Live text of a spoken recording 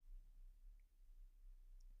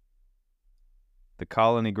The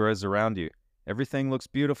colony grows around you. Everything looks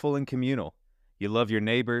beautiful and communal. You love your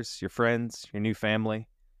neighbors, your friends, your new family.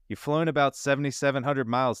 You've flown about 7,700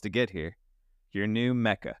 miles to get here. Your new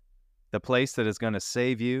Mecca, the place that is going to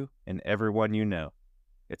save you and everyone you know.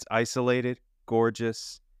 It's isolated,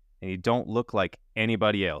 gorgeous, and you don't look like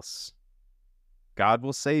anybody else. God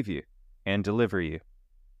will save you and deliver you.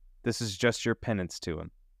 This is just your penance to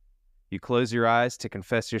him. You close your eyes to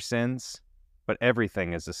confess your sins, but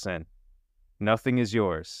everything is a sin. Nothing is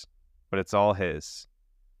yours, but it's all his.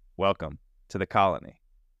 Welcome to the colony.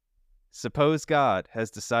 Suppose God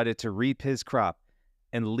has decided to reap his crop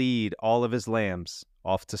and lead all of his lambs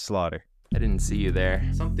off to slaughter. I didn't see you there.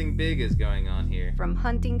 Something big is going on here. From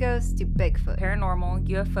hunting ghosts to Bigfoot. Paranormal,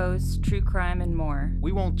 UFOs, true crime, and more.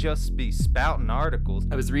 We won't just be spouting articles.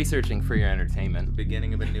 I was researching for your entertainment.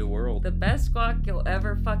 Beginning of a new world. The best guac you'll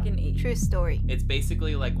ever fucking eat. True story. It's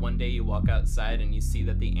basically like one day you walk outside and you see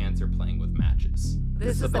that the ants are playing with matches.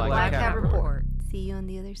 This is the Black Cat Report. See you on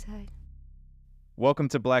the other side. Welcome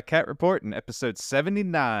to Black Cat Report in episode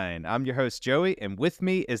 79. I'm your host, Joey, and with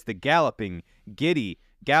me is the galloping, giddy,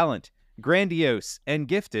 gallant, grandiose, and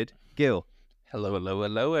gifted Gil.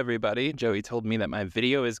 Hello, everybody. Joey told me that my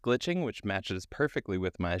video is glitching, which matches perfectly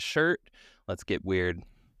with my shirt. Let's get weird.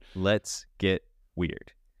 Let's get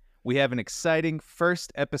weird. We have an exciting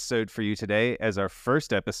first episode for you today as our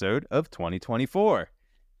first episode of 2024.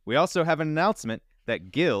 We also have an announcement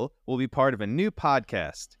that Gil will be part of a new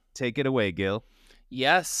podcast. Take it away, Gil.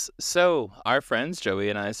 Yes, so our friends, Joey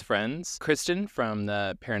and I's friends, Kristen from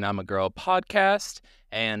the Paranormal Girl podcast,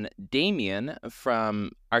 and Damien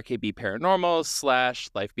from RKB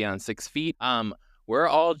Paranormal / Life Beyond 6 Feet, we're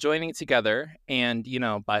all joining together, and,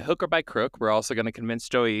 by hook or by crook, we're also going to convince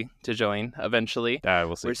Joey to join eventually.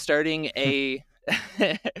 We'll see. We're starting a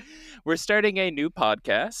new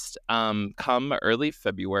podcast come early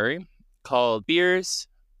February called Beers,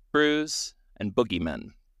 Brews, and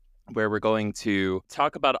Boogeymen, where we're going to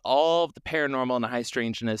talk about all of the paranormal and high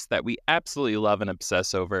strangeness that we absolutely love and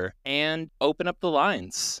obsess over, and open up the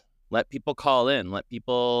lines. Let people call in. Let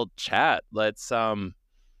people chat. Let's,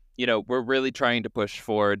 we're really trying to push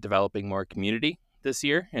for developing more community this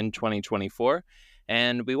year in 2024,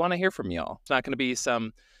 and we want to hear from y'all. It's not going to be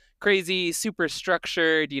some crazy, super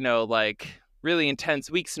structured, really intense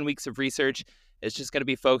weeks and weeks of research. It's just going to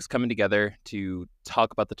be folks coming together to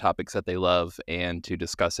talk about the topics that they love and to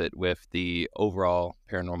discuss it with the overall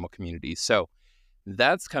paranormal community. So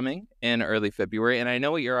that's coming in early February. And I know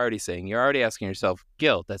what you're already saying. You're already asking yourself,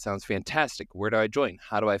 Gil, that sounds fantastic. Where do I join?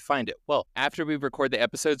 How do I find it? Well, after we record the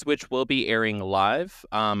episodes, which will be airing live,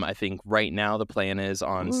 I think right now the plan is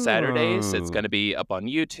on Saturdays. It's going to be up on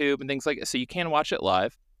YouTube and things like that. So you can watch it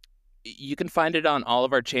live. You can find it on all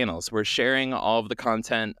of our channels. We're sharing all of the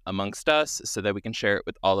content amongst us so that we can share it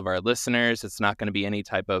with all of our listeners. It's not going to be any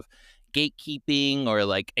type of gatekeeping or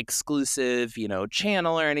exclusive,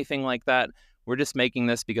 channel or anything like that. We're just making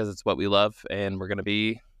this because it's what we love, and we're going to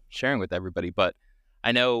be sharing with everybody. But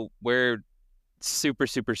I know we're super,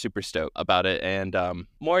 super, super stoked about it, and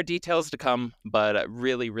more details to come, but I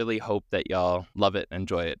really, really hope that y'all love it,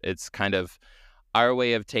 enjoy it. It's kind of our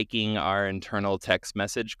way of taking our internal text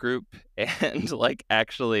message group and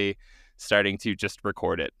actually starting to just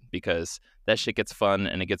record it, because that shit gets fun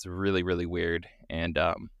and it gets really, really weird. And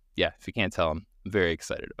if you can't tell, I'm very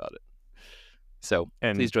excited about it. So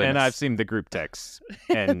please join us. And I've seen the group texts,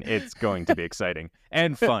 and it's going to be exciting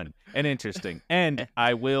and fun and interesting. And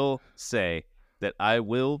I will say that I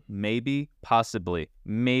will possibly,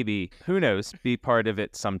 who knows, be part of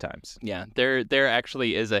it sometimes. Yeah, there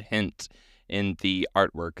actually is a hint in the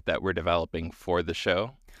artwork that we're developing for the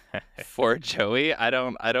show for Joey. I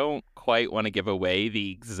don't quite want to give away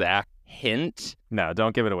the exact hint. No,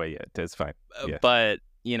 don't give it away yet. It's fine. Yeah. But,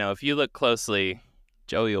 if you look closely,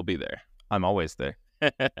 Joey will be there. I'm always there.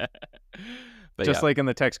 But just like in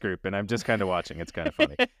the text group, and I'm just kind of watching. It's kind of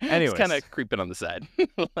funny. Anyways. It's kind of creeping on the side.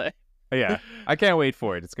 Yeah, I can't wait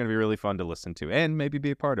for it. It's going to be really fun to listen to and maybe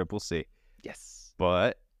be a part of. We'll see. Yes.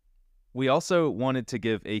 But we also wanted to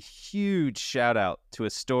give a huge shout out to a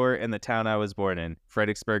store in the town I was born in,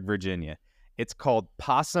 Fredericksburg, Virginia. It's called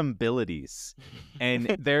Possumbilities,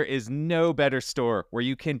 and there is no better store where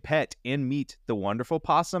you can pet and meet the wonderful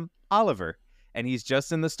possum, Oliver. And he's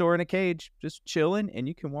just in the store in a cage, just chilling, and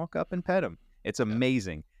you can walk up and pet him. It's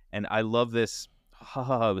amazing, and I love this.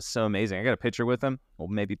 It was so amazing. I got a picture with him. We'll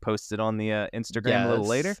maybe post it on the Instagram a little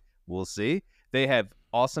later. We'll see. They have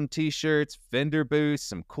awesome t-shirts, vendor booths,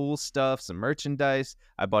 some cool stuff, some merchandise.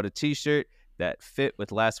 I bought a t-shirt that fit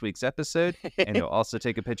with last week's episode, and you'll also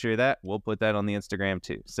take a picture of that. We'll put that on the Instagram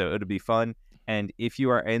too. So it'll be fun. And if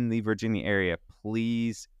you are in the Virginia area,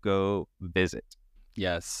 please go visit.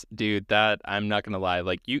 Yes, dude, that I'm not gonna lie.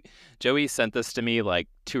 Like Joey sent this to me like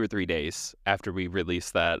 2 or 3 days after we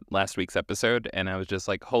released that last week's episode, and I was just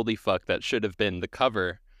like, holy fuck, that should have been the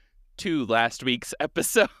cover to last week's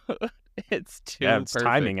episode. It's too It's perfect.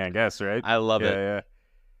 timing, I guess, right? I love it. Yeah.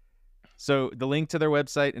 So the link to their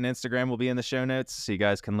website and Instagram will be in the show notes, so you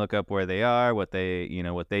guys can look up where they are, what they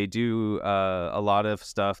do. A lot of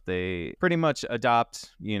stuff they pretty much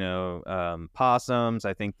adopt. Possums.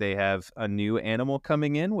 I think they have a new animal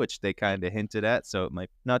coming in, which they kind of hinted at. So it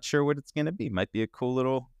might, not sure what it's gonna be. Might be a cool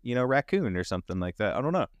little raccoon or something like that. I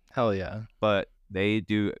don't know. Hell yeah. But they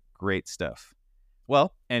do great stuff.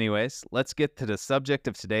 Well, anyways, let's get to the subject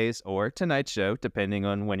of today's or tonight's show, depending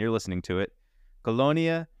on when you're listening to it.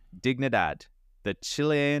 Colonia, Dignidad, the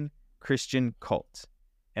Chilean Christian cult.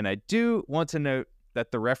 And I do want to note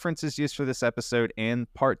that the references used for this episode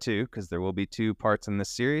and part 2, because there will be 2 parts in this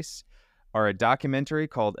series, are a documentary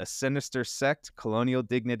called A Sinister Sect, Colonial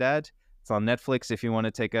Dignidad. It's on Netflix if you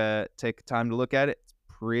want to take time to look at it. It's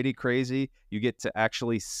pretty crazy. You get to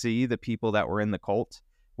actually see the people that were in the cult,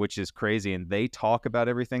 which is crazy, and they talk about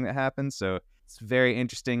everything that happened. So it's very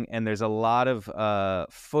interesting, and there's a lot of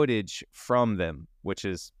footage from them, which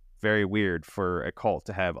is very weird for a cult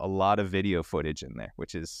to have a lot of video footage in there,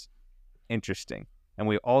 which is interesting. And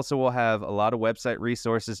we also will have a lot of website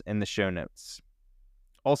resources in the show notes.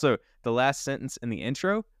 Also, the last sentence in the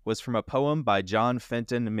intro was from a poem by John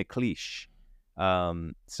Fenton McLeish.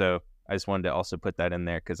 So I just wanted to also put that in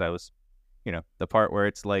there because I was, the part where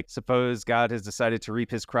it's like, suppose God has decided to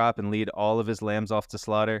reap his crop and lead all of his lambs off to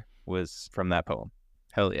slaughter, was from that poem.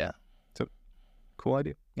 Hell yeah. So, cool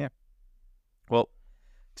idea. Yeah. Well,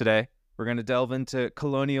 today we're going to delve into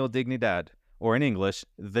Colonial Dignidad, or in English,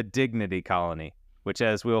 the Dignity Colony, which,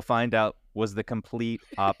 as we'll find out, was the complete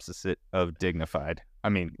opposite of dignified. I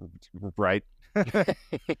mean, right?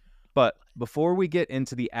 But before we get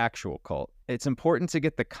into the actual cult, it's important to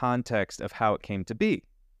get the context of how it came to be.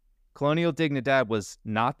 Colonial Dignidad was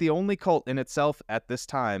not the only cult in itself at this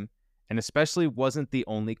time, and especially wasn't the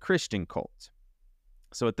only Christian cult.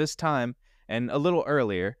 So at this time, and a little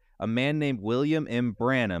earlier, a man named William M.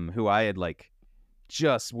 Branham, who I had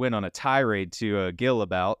just went on a tirade to Gil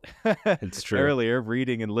about It's true. earlier,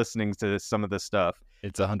 reading and listening to some of this stuff.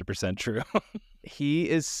 It's 100% true. He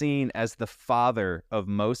is seen as the father of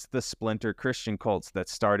most of the splinter Christian cults that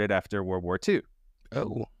started after World War II.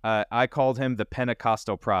 Oh. I called him the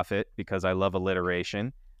Pentecostal prophet because I love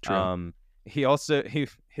alliteration. True.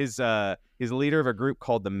 He's a leader of a group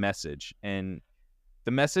called The Message, and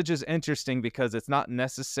The Message is interesting because it's not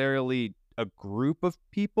necessarily a group of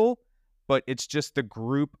people, but it's just the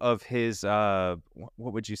group of his what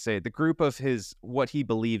would you say? The group of his what he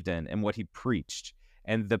believed in and what he preached,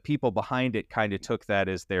 and the people behind it kind of took that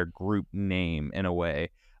as their group name in a way.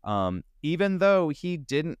 Even though he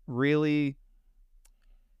really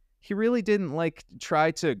didn't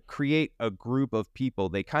try to create a group of people.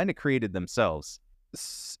 They kind of created themselves.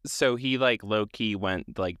 So he low-key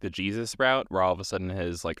went the Jesus route, where all of a sudden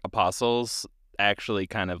his apostles actually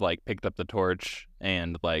kind of picked up the torch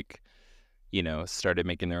and started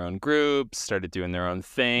making their own groups, started doing their own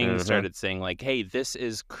thing, started saying hey, this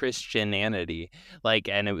is Christianity.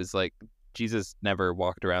 And it was Jesus never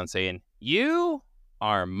walked around saying, you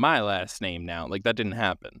are my last name now. That didn't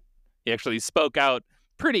happen. He actually spoke out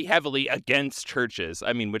pretty heavily against churches.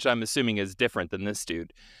 I mean, which I'm assuming is different than this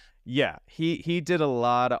dude. Yeah, he did a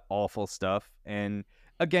lot of awful stuff. And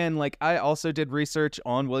again, I also did research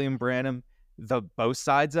on William Branham, both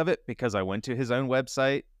sides of it, because I went to his own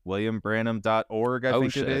website, williambranham.org, I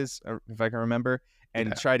think it is, if I can remember,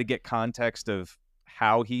 and try to get context of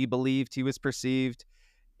how he believed he was perceived.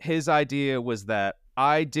 His idea was that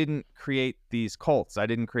I didn't create these cults. I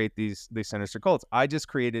didn't create these sinister cults. I just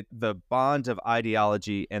created the bond of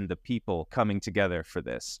ideology and the people coming together for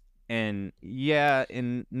this. And yeah,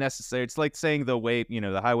 it's like saying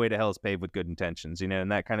the highway to hell is paved with good intentions,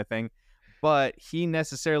 and that kind of thing. But he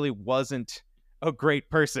necessarily wasn't a great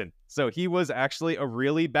person. So he was actually a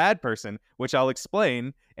really bad person, which I'll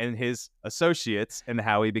explain, and his associates and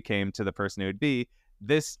how he became to the person he would be.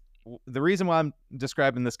 The reason why I'm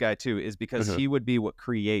describing this guy too is because he would be what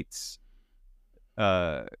creates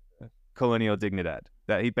Colonial Dignidad.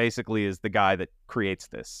 That he basically is the guy that creates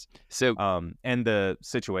this. So and the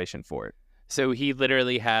situation for it. So he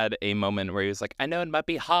literally had a moment where he was like, I know it might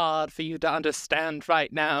be hard for you to understand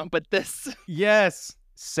right now, but this... Yes!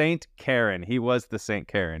 Saint Karen. He was the Saint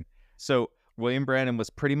Karen. So William Branham was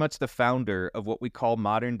pretty much the founder of what we call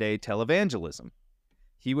modern day televangelism.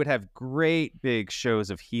 He would have great big shows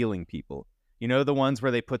of healing people. The ones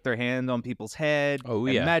where they put their hand on people's head and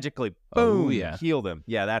magically, boom, heal them.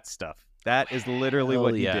 Yeah, that stuff. That is literally Hell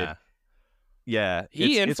what he yeah. did. Yeah,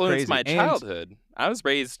 He it's influenced crazy. my And childhood. I was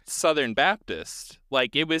raised Southern Baptist.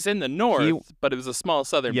 Like, it was in the north, but it was a small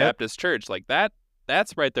Southern Yep. Baptist church. Like,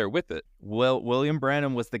 that's right there with it. Well, William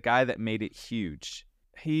Branham was the guy that made it huge.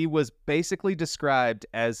 He was basically described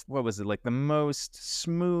as, what was it, like the most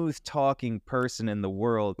smooth talking person in the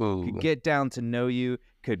world. Could get down to know you,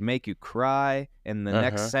 could make you cry, and the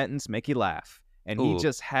next sentence make you laugh. And he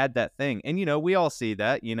just had that thing. And, we all see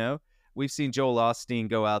that, We've seen Joel Osteen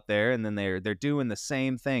go out there, and then they're doing the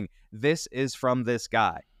same thing. This is from this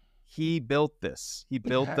guy. He built this. He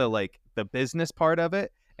built the business part of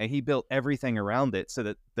it, and he built everything around it so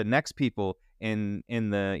that the next people in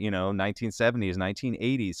the 1970s,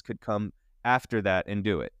 1980s could come after that and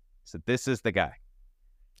do it. So this is the guy.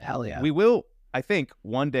 Hell yeah. We will, I think,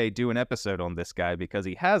 one day do an episode on this guy because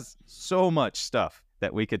he has so much stuff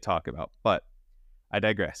that we could talk about. But I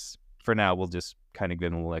digress. For now, we'll just kind of give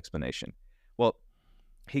him a little explanation. Well,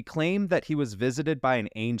 he claimed that he was visited by an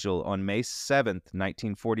angel on May 7th,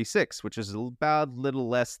 1946, which is about a little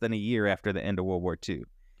less than a year after the end of World War II.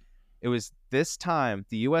 It was this time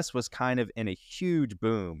the U.S. was kind of in a huge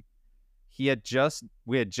boom. We had just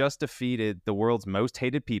defeated the world's most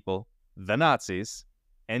hated people, the Nazis,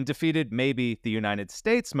 and defeated maybe the United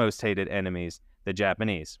States' most hated enemies, the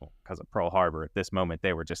Japanese. Well, because of Pearl Harbor, at this moment,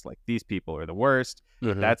 they were just like, these people are the worst.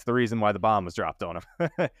 That's the reason why the bomb was dropped on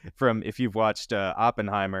them. If you've watched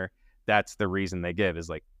Oppenheimer, that's the reason they give, is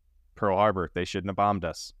like, Pearl Harbor, they shouldn't have bombed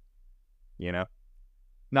us.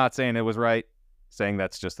 Not saying it was right, saying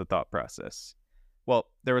that's just the thought process. Well,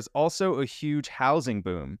 there was also a huge housing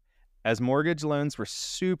boom, as mortgage loans were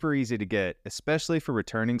super easy to get, especially for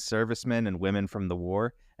returning servicemen and women from the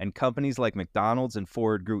war, and companies like McDonald's and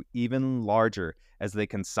Ford grew even larger as they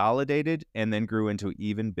consolidated and then grew into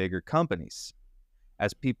even bigger companies.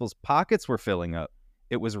 As people's pockets were filling up,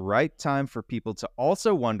 it was right time for people to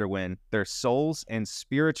also wonder when their souls and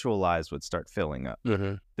spiritual lives would start filling up.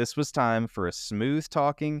 This was time for a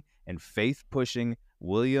smooth-talking and faith-pushing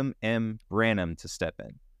William M. Branham to step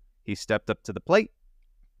in. He stepped up to the plate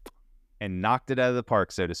and knocked it out of the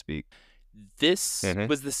park, so to speak. This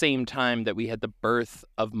was the same time that we had the birth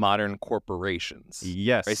of modern corporations.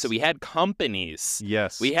 Yes. Right? So we had companies.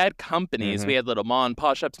 Yes. We had companies. We had little mom and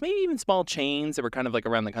pop shops, maybe even small chains that were kind of like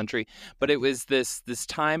around the country. But it was this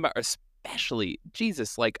time, especially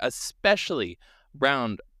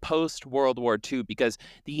around post-World War II, because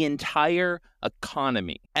the entire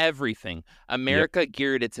economy, everything, America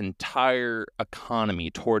geared its entire economy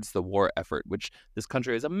towards the war effort, which this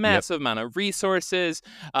country has a massive amount of resources.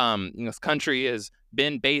 This country has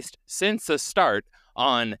been based since the start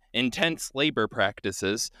on intense labor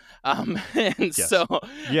practices. So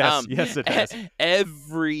it has.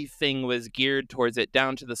 Everything was geared towards it,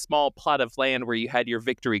 down to the small plot of land where you had your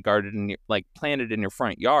victory garden planted in your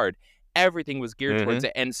front yard. Everything was geared towards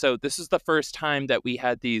it. And so this is the first time that we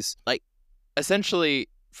had these, essentially,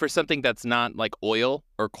 for something that's not like oil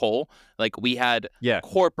or coal, we had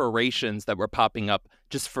corporations that were popping up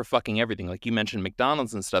just for fucking everything. Like you mentioned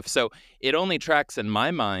McDonald's and stuff. So it only tracks in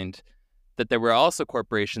my mind that there were also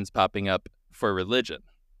corporations popping up for religion.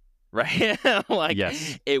 Right?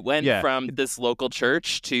 It went from this local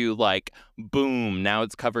church to boom, now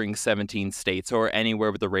it's covering 17 states or anywhere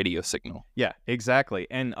with a radio signal. Yeah, exactly.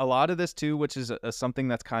 And a lot of this too, which is something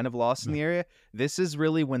that's kind of lost in the area, this is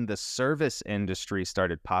really when the service industry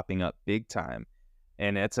started popping up big time.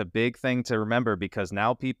 And it's a big thing to remember, because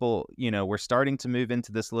now people, we're starting to move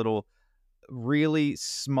into this little really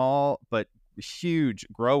small but huge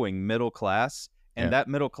growing middle class. And that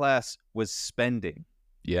middle class was spending.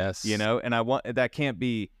 Yes. And that can't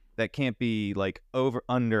be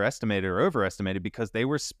underestimated or overestimated, because they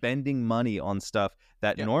were spending money on stuff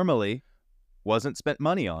that normally wasn't spent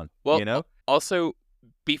money on. Well, also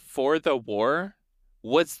before the war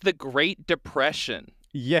was the Great Depression.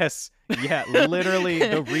 Yes. Yeah, literally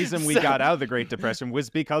the reason we got out of the Great Depression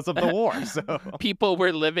was because of the war. So people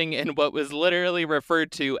were living in what was literally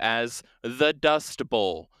referred to as the Dust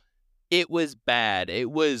Bowl. It was bad.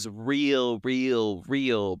 It was real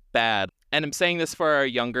bad. And I'm saying this for our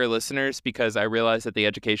younger listeners because I realize that the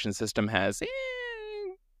education system has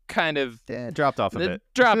kind of dropped off a bit.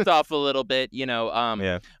 Dropped off a little bit,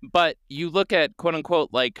 But you look at, quote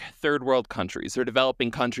unquote, third world countries or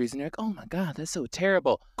developing countries, and you're like, oh my God, that's so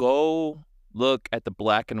terrible. Go look at the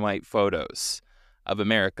black and white photos of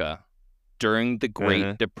America during the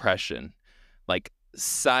Great Depression,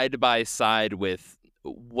 side by side with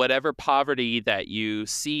whatever poverty that you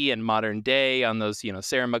see in modern day on those,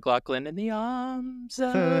 Sarah McLachlan in the arms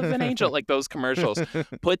of an angel, those commercials,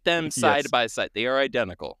 put them side by side. They are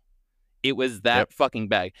identical. It was that fucking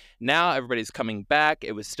bad. Now everybody's coming back.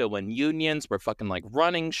 It was still when unions were fucking like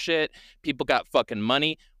running shit. People got fucking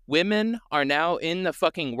money. Women are now in the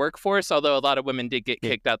fucking workforce, although a lot of women did get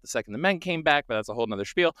kicked out the second the men came back, but that's a whole nother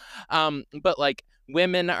spiel. But like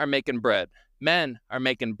women are making bread. Men are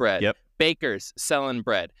making bread. Bakers selling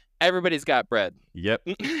bread. Everybody's got bread.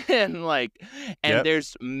 And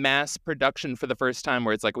there's mass production for the first time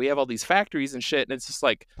where it's like we have all these factories and shit, and it's just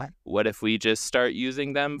like, what if we just start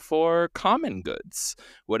using them for common goods?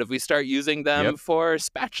 What if we start using them for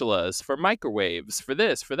spatulas, for microwaves, for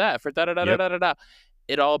this, for that, for da da da da da da?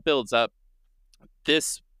 It all builds up.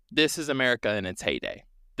 This is America in its heyday.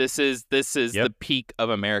 This is the peak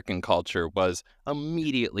of American culture was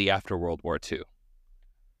immediately after World War II.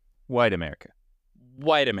 White America.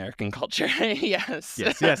 White American culture. Yes.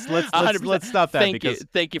 Let's stop that.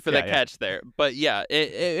 Thank you for that catch there. But yeah,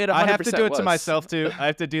 it 100% I have to do it was. to myself too. I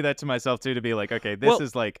have to do that to myself too, to be like, okay, this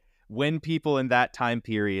is like when people in that time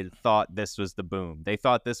period thought this was the boom. They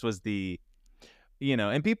thought this was the,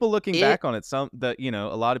 and people looking back on it,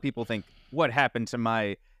 a lot of people think, what happened to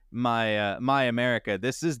my America?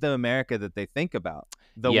 This is the America that they think about.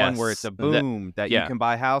 The one where it's a boom that you can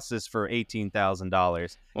buy houses for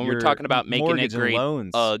 $18,000. When we're talking about making it great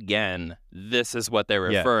again, this is what they're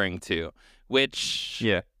referring to, which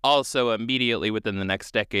also immediately within the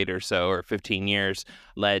next decade or so, or 15 years,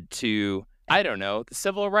 led to, I don't know, the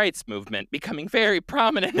civil rights movement becoming very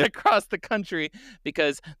prominent across the country,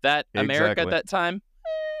 because that America at that time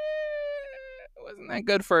wasn't that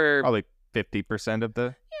good for probably 50% of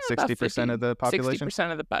the 60% of the population.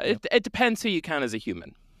 60% of the it depends who you count as a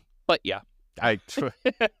human, but yeah.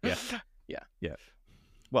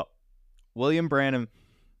 Well, William Branham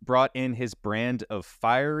brought in his brand of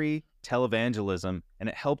fiery televangelism, and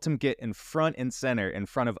it helped him get in front and center in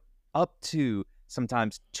front of up to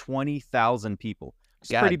sometimes 20,000 people.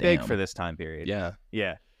 It's pretty big for this time period. Yeah.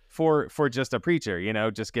 For just a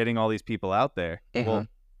preacher, just getting all these people out there. Well,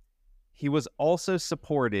 he was also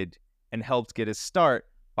supported and helped get his start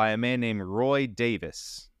by a man named Roy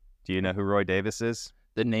Davis. Do you know who Roy Davis is?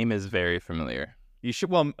 The name is very familiar. You should.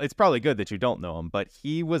 Well, it's probably good that you don't know him, but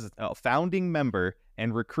he was a founding member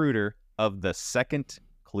and recruiter of the Second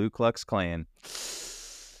Ku Klux Klan.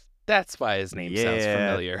 That's why his name sounds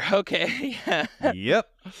familiar. Okay. Yep.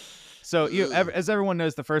 So, as everyone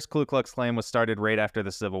knows, the first Ku Klux Klan was started right after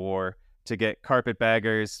the Civil War to get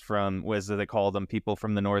carpetbaggers from, as they call them, people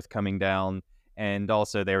from the North coming down. And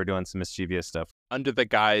also they were doing some mischievous stuff. Under the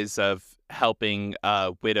guise of helping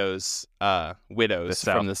widows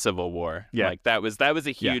from the Civil War. Yeah. Like that was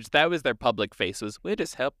a huge, that was their public face, was we're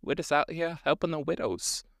just out here helping the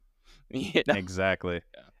widows. Exactly.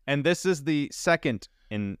 Yeah. And this is the second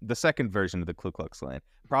version of the Ku Klux Klan.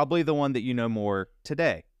 Probably the one that you know more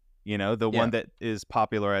today. One that is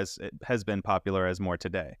popular has been popular as more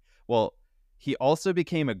today. Well, he also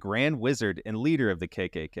became a grand wizard and leader of the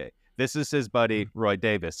KKK. This is his buddy, Roy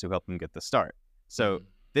Davis, who helped him get the start. So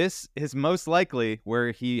this is most likely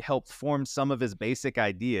where he helped form some of his basic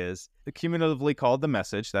ideas, cumulatively called the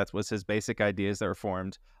Message. That was his basic ideas that were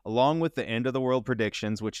formed, along with the end of the world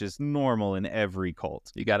predictions, which is normal in every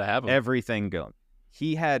cult. You got to have them. Everything going.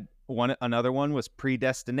 He had another one was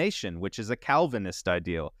predestination, which is a Calvinist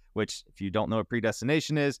ideal, which, if you don't know what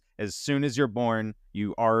predestination is, as soon as you're born,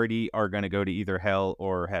 you already are going to go to either hell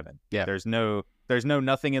or heaven. Yeah. There's no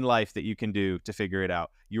nothing in life that you can do to figure it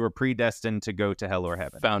out. You were predestined to go to hell or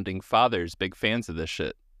heaven. Founding fathers, big fans of this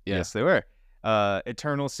shit. Yeah. Yes, they were.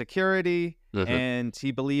 Eternal security, and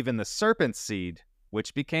he believed in the serpent seed,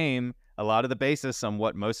 which became a lot of the basis on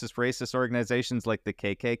what most racist organizations like the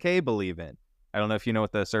KKK believe in. I don't know if you know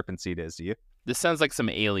what the serpent seed is, do you? This sounds like some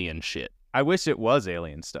alien shit. I wish it was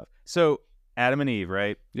alien stuff. So Adam and Eve,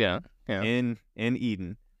 right? Yeah. In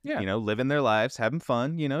Eden. Yeah. Living their lives, having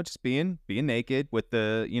fun, just being naked with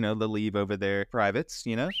the, the leave over their privates,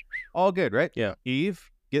 all good, right? Yeah. Eve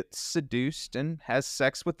gets seduced and has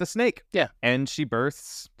sex with the snake. Yeah. And she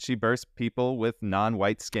births people with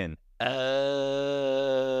non-white skin. And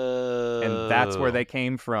that's where they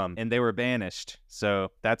came from, and they were banished.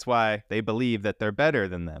 So that's why they believe that they're better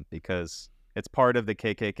than them, because it's part of the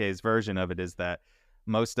KKK's version of it is that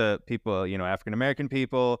most people, African-American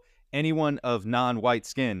people, anyone of non-white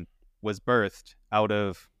skin was birthed out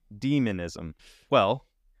of demonism. Well,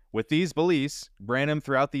 with these beliefs, Branham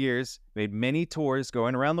throughout the years made many tours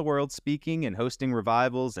going around the world speaking and hosting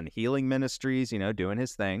revivals and healing ministries, doing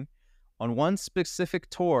his thing. On one specific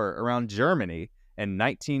tour around Germany in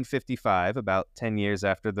 1955, about 10 years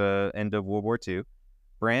after the end of World War II,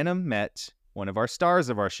 Branham met one of our stars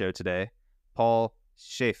of our show today, Paul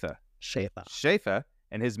Schafer. Schafer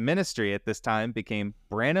and his ministry at this time became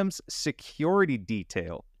Branham's security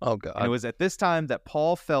detail. Oh, And it God. was at this time that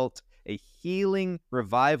Paul felt a healing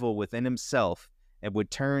revival within himself and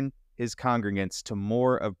would turn his congregants to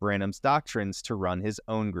more of Branham's doctrines to run his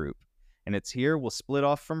own group. And it's here we'll split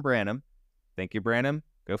off from Branham. Thank you, Branham.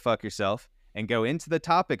 Go fuck yourself. And go into the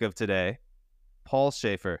topic of today, Paul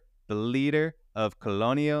Schafer, the leader of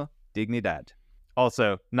Colonia, Dignidad.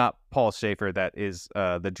 Also, not Paul Schafer, that is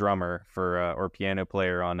the drummer for or piano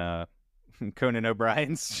player on Conan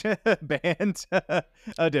O'Brien's band.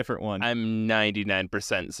 A different one. I'm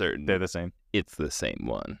 99% certain They're the same. it's the same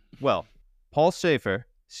one. Well, Paul Schafer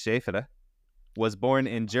was born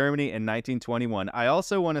in Germany in 1921. I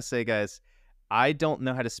also want to say, guys, I don't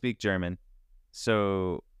know how to speak German,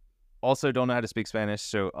 so also don't know how to speak Spanish.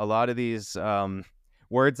 So a lot of these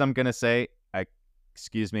words I'm going to say,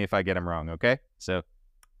 excuse me if I get them wrong, okay? So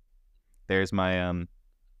there's my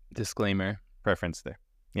Disclaimer. preference there.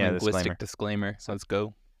 Yeah, Linguistic disclaimer. So let's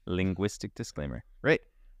go. Linguistic disclaimer. Right.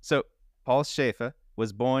 So Paul Schafer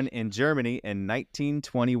was born in Germany in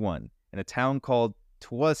 1921 in a town called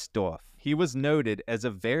Twersdorf. He was noted as a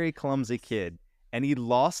very clumsy kid, and he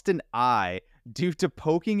lost an eye due to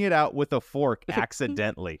poking it out with a fork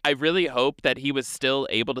accidentally. I really hope that he was still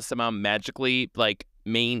able to somehow magically, like,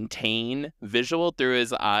 maintain visual through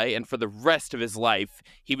his eye, and for the rest of his life,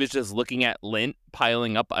 he was just looking at lint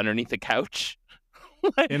piling up underneath the couch.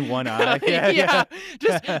 In one eye. Yeah.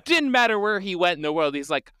 Just didn't matter where he went in the world. He's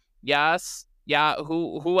like, yes, yeah,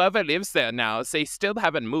 whoever lives there now, they still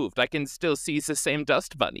haven't moved. I can still see the same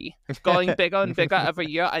dust bunny. Going bigger and bigger every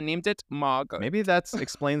year. I named it Margot. Maybe that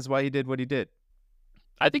explains why he did what he did.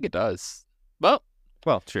 I think it does. Well,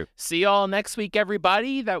 True. see y'all next week,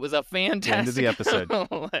 everybody. That was a fantastic End of the episode.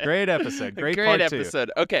 Great episode. Great Great part episode.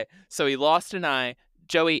 Okay, so he lost an eye.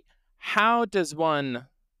 Joey, how does one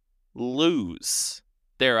lose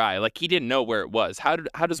their eye? Like, he didn't know where it was. How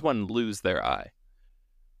does one lose their eye?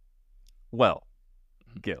 Well,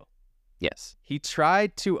 Gil, Yes. he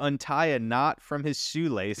tried to untie a knot from his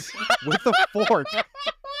shoelace with a fork.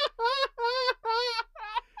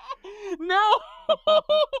 No.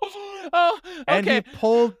 Oh, okay. And he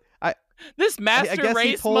pulled... This I master guess he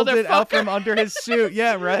race pulled it out motherfucker. from under his shoe.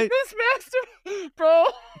 Yeah, right. This master, bro.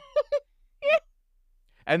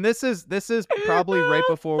 And this is probably right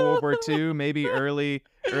before World War II, maybe early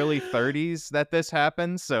 30s that this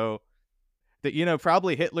happened. So that,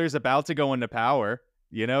 probably Hitler's about to go into power,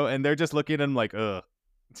 and they're just looking at him like, ugh.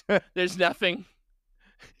 There's nothing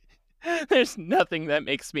that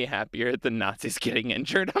makes me happier than Nazis getting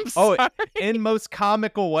injured. I'm Oh, sorry. in most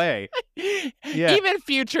comical way. Yeah. Even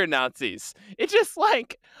future Nazis. It's just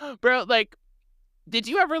like, bro, like, did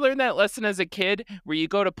you ever learn that lesson as a kid where you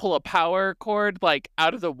go to pull a power cord, like,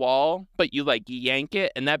 out of the wall, but you, like, yank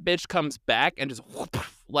it, and that bitch comes back and just, whoop,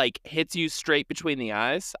 like, hits you straight between the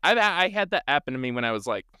eyes? I had that happen to me when I was,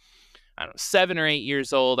 like, I don't know, 7 or 8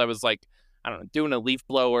 years old. I was, like, I don't know, doing a leaf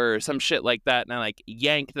blower or some shit like that, and I, like,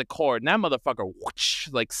 yanked the cord, and that motherfucker, whoosh,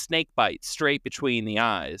 like, snake bite straight between the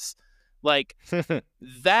eyes. Like,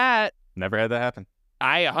 that... Never had that happen.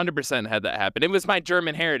 I 100% had that happen. It was my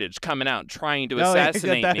German heritage coming out trying to Oh, yeah,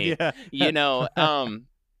 assassinate that, me. yeah.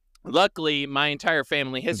 Luckily, my entire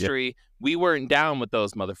family history, we weren't down with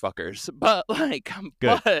those motherfuckers. But, like,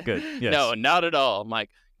 Good. Yes. No, not at all. I'm like,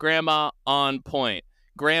 Grandma, on point.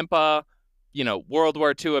 Grandpa, World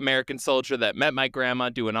War II American soldier that met my grandma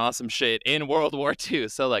doing awesome shit in World War II.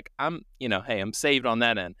 So, like, I'm, hey, I'm saved on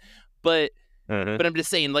that end. But I'm just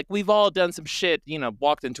saying, like, we've all done some shit,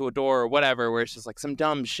 walked into a door or whatever, where it's just, like, some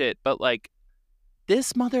dumb shit. But, like,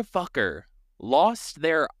 this motherfucker lost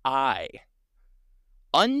their eye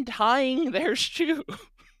untying their shoe.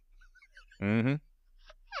 Mm-hmm.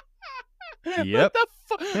 What Yep.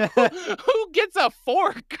 the who gets a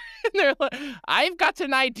fork? And they're like, I've got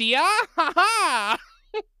an idea. Ha ha.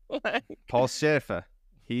 Like, Paul Schafer,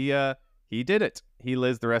 he did it. He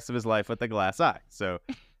lives the rest of his life with a glass eye. So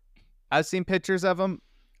I've seen pictures of him.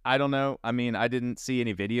 I don't know. I mean, I didn't see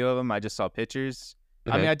any video of him. I just saw pictures.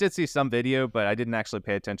 I mean, I did see some video, but I didn't actually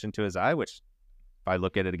pay attention to his eye, which if I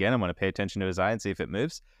look at it again, I'm going to pay attention to his eye and see if it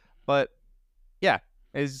moves. But yeah,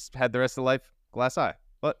 he's had the rest of life glass eye.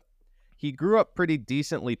 But he grew up pretty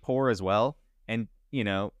decently poor as well. And,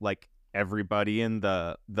 like everybody in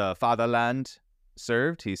the fatherland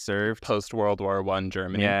served. He served post World War I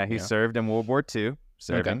Germany. Yeah, he served in World War II,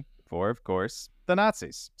 serving for, of course, the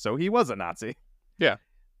Nazis. So he was a Nazi. Yeah.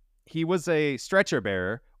 He was a stretcher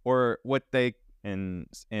bearer, or what they in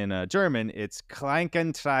German, it's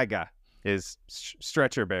Krankenträger, is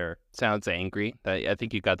stretcher bearer. Sounds angry. I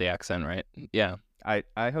think you got the accent right. Yeah.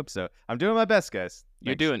 I hope so. I'm doing my best, guys.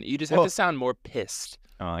 You Thanks. just Well- have to sound more pissed.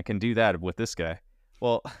 Oh, I can do that with this guy.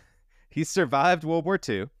 Well, he survived World War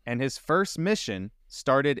II, and his first mission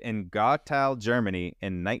started in Gotha, Germany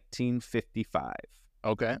in 1955.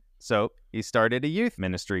 Okay. So he started a youth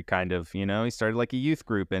ministry, kind of, you know, he started like a youth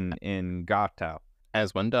group in Gotha.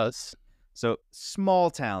 As one does. So small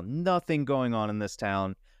town, nothing going on in this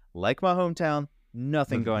town. Like my hometown,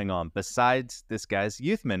 nothing going on besides this guy's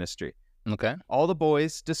youth ministry. Okay. All the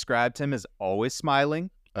boys described him as always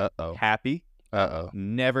smiling, Uh-oh. happy, Uh-oh.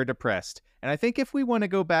 never depressed. And I think if we want to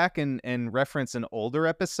go back and reference an older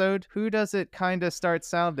episode, who does it kind of start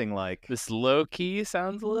sounding like? This low-key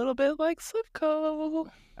sounds a little bit like Slipco.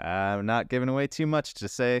 I'm not giving away too much to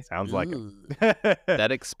say. Sounds like him.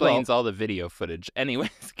 That explains all the video footage. Anyways,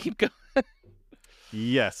 keep going.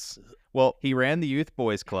 Yes. Well, he ran the Youth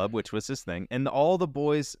Boys Club, which was his thing, and all the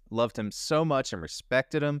boys loved him so much and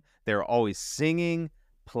respected him. They were always singing,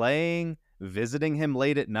 playing, visiting him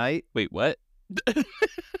late at night. Wait, what?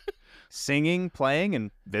 Singing, playing,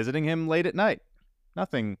 and visiting him late at night.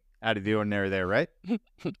 Nothing out of the ordinary there, right?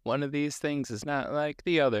 One of these things is not like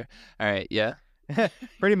the other. All right, yeah.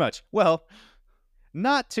 Pretty much. Well,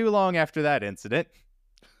 not too long after that incident,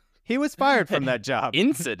 he was fired from that job.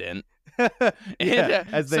 Incident? Yeah,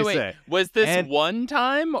 as they so wait, say. Was this And- one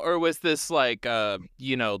time, or was this like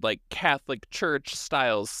like Catholic Church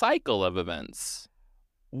style cycle of events?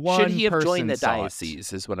 One Should he have joined person the saw it.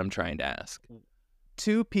 diocese is what I'm trying to ask.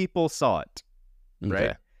 2 people saw it,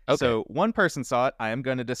 right? Okay. So one person saw it. I am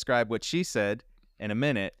going to describe what she said in a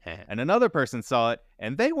minute. And another person saw it,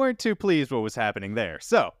 and they weren't too pleased what was happening there.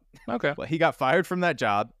 So Okay. well, he got fired from that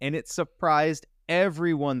job, and it surprised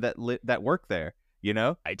everyone that worked there. You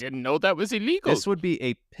know, I didn't know that was illegal. this would be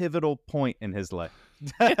a pivotal point in his life.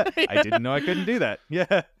 I didn't know I couldn't do that.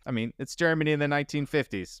 Yeah. I mean, it's Germany in the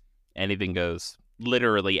 1950s. Anything goes.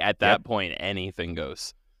 Literally, at that point, anything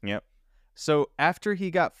goes. Yep. So after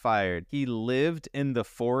he got fired, he lived in the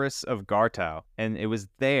forests of Gartow, and it was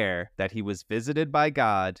there that he was visited by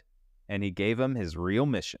God, and he gave him his real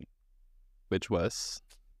mission. Which was?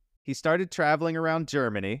 He started traveling around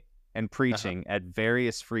Germany and preaching at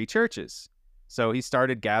various free churches. So he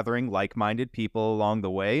started gathering like-minded people along the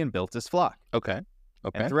way and built his flock. Okay.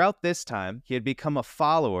 Okay. And throughout this time, he had become a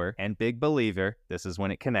follower and big believer, this is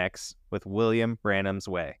when it connects, with William Branham's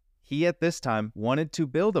way. He at this time wanted to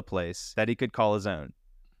build a place that he could call his own,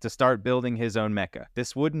 to start building his own Mecca.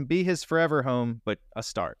 This wouldn't be his forever home, but a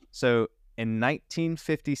start. So in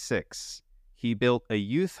 1956, he built a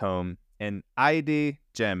youth home in Heide,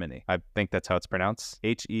 Germany. I think that's how it's pronounced,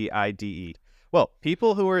 Heide. Well,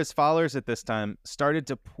 people who were his followers at this time started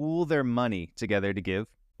to pool their money together to give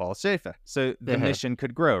Paul Schafer, so the mission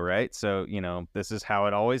could grow, right? So, you know, this is how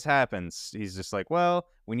it always happens. He's just like, well,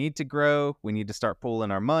 we need to grow. We need to start pooling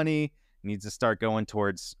our money. We need to start going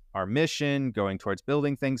towards our mission, going towards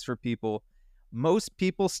building things for people. Most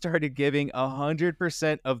people started giving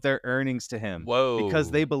 100% of their earnings to him. Whoa. Because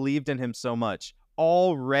they believed in him so much.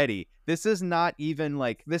 Already, this is not even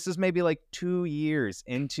like, this is maybe like 2 years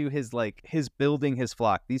into his building his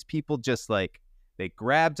flock. These people just they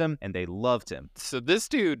grabbed him and they loved him. So this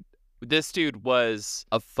dude was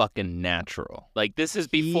a fucking natural. Like, this is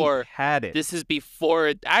before He had it. This is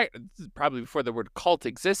probably before the word cult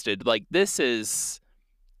existed. Like,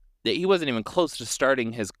 he wasn't even close to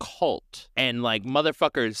starting his cult. And like,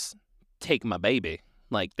 motherfuckers take my baby.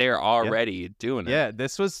 Like, they're already doing it. Yeah,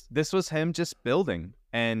 this was him just building.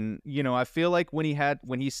 And, you know, I feel like when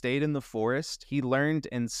he stayed in the forest, he learned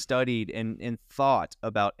and studied and thought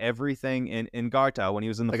about everything in Gartow when he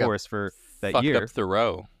was in the Like forest for that Fucked year. up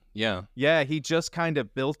Thoreau. Yeah. Yeah, he just kind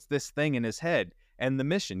of built this thing in his head. And the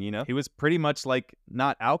mission, you know, he was pretty much like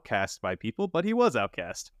not outcast by people, but he was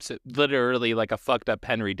outcast. So literally like a fucked up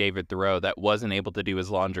Henry David Thoreau that wasn't able to do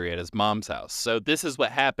his laundry at his mom's house. So this is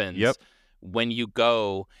what happens. Yep. When you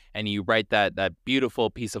go and you write that beautiful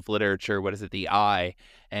piece of literature, what is it, The Eye,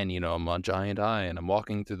 and, you know, I'm a giant eye and I'm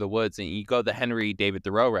walking through the woods, and you go the Henry David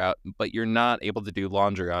Thoreau route, but you're not able to do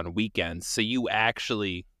laundry on weekends. So you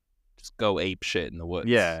actually just go ape shit in the woods.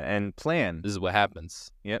 Yeah, and plan. This is what happens.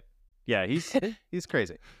 Yep. Yeah, he's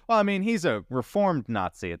crazy. Well, I mean, he's a reformed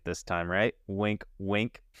Nazi at this time, right? Wink,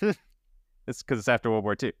 wink. It's because it's after World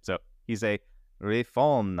War II. So he's a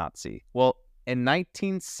reformed Nazi. Well, in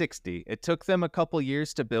 1960, it took them a couple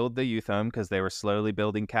years to build the youth home because they were slowly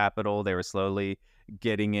building capital. They were slowly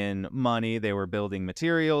getting in money. They were building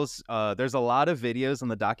materials. There's a lot of videos in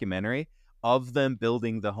the documentary of them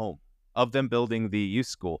building the home, of them building the youth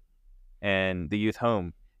school and the youth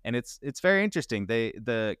home. And it's very interesting.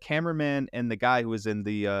 The cameraman and the guy who was in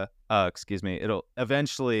the excuse me, it'll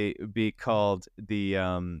eventually be called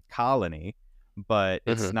the Colony, but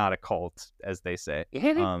it's not a cult, as they say.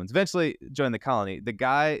 It's eventually joined the Colony. The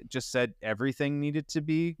guy just said everything needed to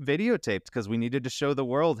be videotaped because we needed to show the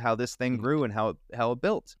world how this thing grew and how it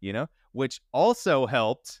built, which also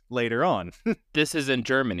helped later on. This is in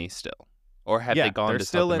Germany still. Or have they gone to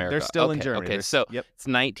South America? They're still in Germany. Okay, so it's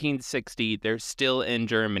 1960. They're still in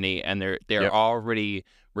Germany, and they're already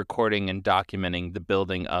recording and documenting the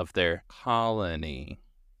building of their colony.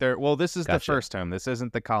 This is the first home. This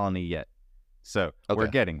isn't the Colony yet. So we're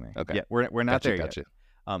getting there. Okay. Yeah, we're not there yet.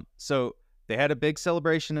 So they had a big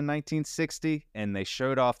celebration in 1960, and they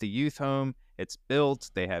showed off the youth home. It's built.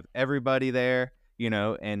 They have everybody there,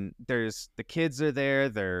 and the kids are there.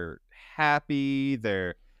 They're happy.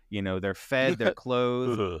 They're fed. They're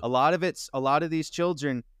clothed. A lot of these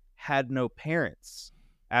children had no parents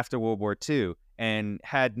after World War II and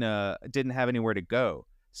didn't have anywhere to go.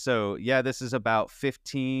 So yeah, this is about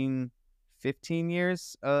 15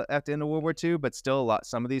 years at the end of World War II, but still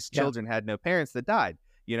some of these children had no parents that died,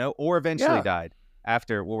 or eventually died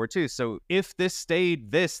after World War II. So if this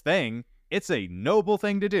stayed this thing, it's a noble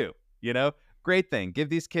thing to do, great thing. Give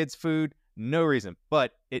these kids food, no reason,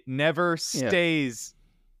 but it never stays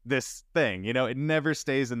this thing, it never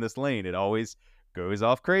stays in this lane. It always goes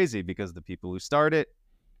off crazy because the people who start it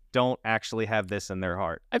don't actually have this in their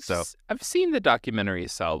heart. I've seen the documentary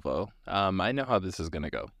Salvo. I know how this is going to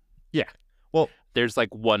go. Yeah. Well, there's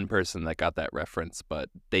like one person that got that reference, but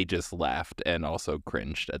they just laughed and also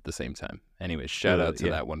cringed at the same time. Anyways, shout out to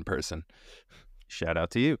that one person. Shout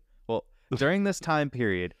out to you. Well, during this time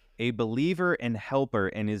period, a believer and helper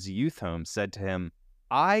in his youth home said to him,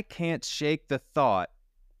 "I can't shake the thought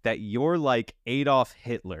that you're like Adolf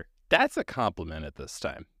Hitler." That's a compliment at this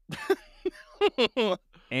time.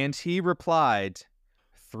 And he replied,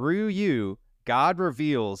 "Through you, God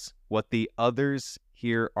reveals what the others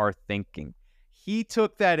here are thinking." He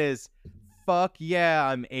took that as, fuck yeah,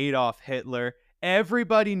 I'm Adolf Hitler.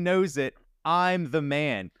 Everybody knows it. I'm the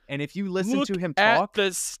man. And if you listen to him talk, at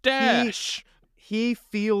the stash. He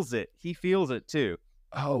feels it. He feels it too.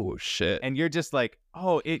 Oh, shit. And you're just like,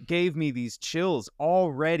 oh, it gave me these chills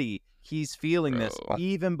already. He's feeling this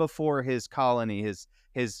even before his colony,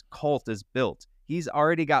 his cult is built. He's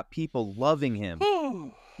already got people loving him,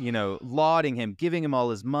 lauding him, giving him all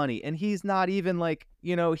his money. And he's not even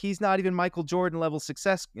he's not even Michael Jordan level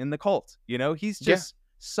success in the cult. He's just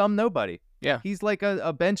some nobody. Yeah. He's like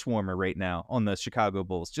a bench warmer right now on the Chicago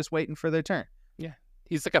Bulls, just waiting for their turn. Yeah.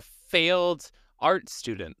 He's like a failed art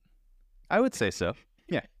student. I would say so.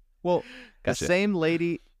 Yeah. Well, Gotcha. The same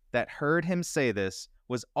lady that heard him say this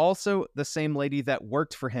was also the same lady that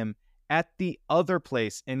worked for him at the other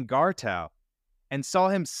place in Gartow and saw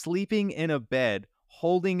him sleeping in a bed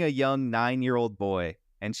holding a young 9-year-old boy.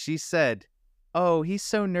 And she said, "Oh, he's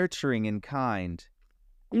so nurturing and kind."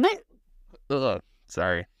 Ugh,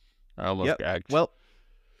 sorry. I almost gagged. Well,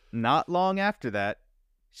 not long after that,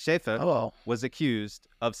 Schafer was accused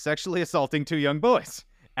of sexually assaulting 2 young boys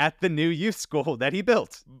at the new youth school that he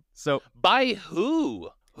built. So by who?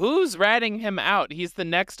 Who's ratting him out? He's the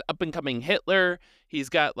next up-and-coming Hitler. He's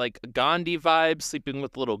got, like, Gandhi vibes, sleeping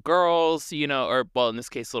with little girls, or, well, in this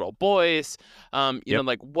case, little boys.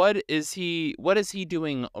 Like, what is he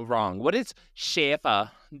doing wrong? What is Schafer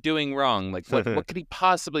doing wrong? Like, what could he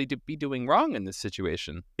possibly be doing wrong in this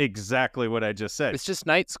situation? Exactly what I just said. It's just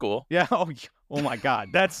night school. Yeah. Oh my God.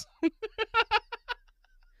 That's...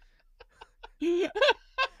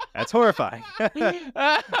 That's horrifying.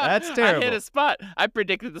 That's terrible. I hit a spot. I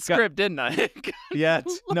predicted the script, didn't I? Yeah.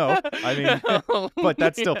 No. I mean, but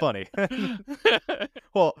that's still funny.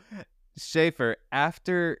 Well, Schafer,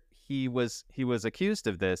 after he was accused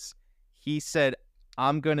of this, he said,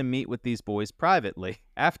 "I'm going to meet with these boys privately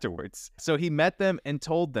afterwards." So he met them and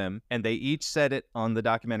told them, and they each said it on the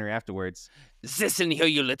documentary afterwards. "Listen here,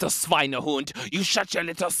 you little Schweinehund. You shut your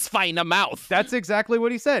little Schweine mouth." That's exactly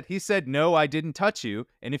what he said. He said, "No, I didn't touch you.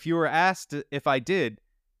 And if you were asked if I did,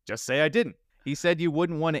 just say I didn't." He said, "You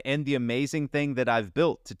wouldn't want to end the amazing thing that I've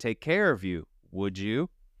built to take care of you, would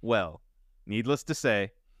you?" Well, needless to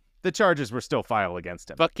say, the charges were still filed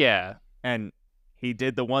against him. Fuck yeah. And he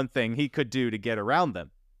did the one thing he could do to get around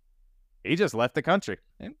them. He just left the country.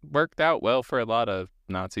 It worked out well for a lot of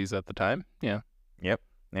Nazis at the time. Yeah. Yep.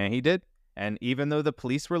 And he did. And even though the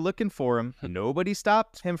police were looking for him, nobody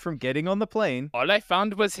stopped him from getting on the plane. All I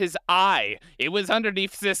found was his eye. It was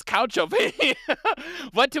underneath this couch over here.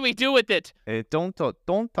 What do we do with it? Don't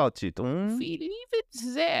touch it. We leave it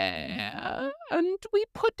there, and we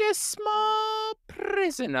put a small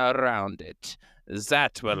prison around it.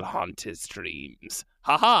 That will haunt his dreams.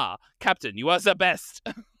 Ha ha! Captain, you are the best.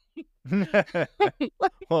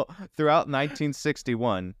 Well, throughout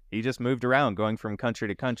 1961, he just moved around, going from country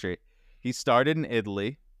to country. He started in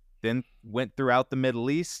Italy, then went throughout the Middle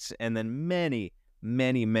East, and then many,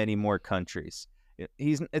 many, many more countries.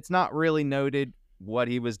 It's not really noted what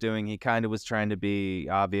he was doing. He kind of was trying to be,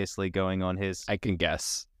 obviously, going on his... I can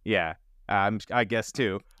guess. Yeah, I guess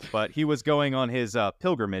too. But he was going on his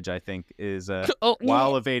pilgrimage, I think, is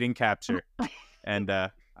while evading capture. And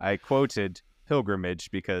I quoted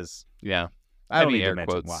pilgrimage because... Yeah. I don't Any need to air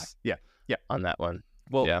mention quotes why. Yeah. on that one.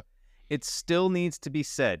 Well, Yeah. it still needs to be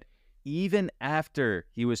said, even after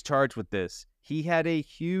he was charged with this, he had a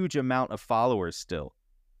huge amount of followers still.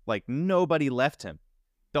 Like, nobody left him.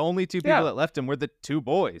 The only two people that left him were the two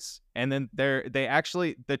boys. And then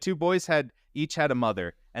the two boys each had a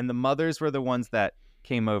mother, and the mothers were the ones that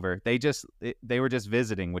came over. They were just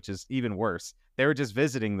visiting, which is even worse. They were just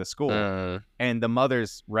visiting the school, and the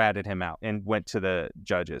mothers ratted him out and went to the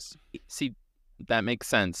judges. See, that makes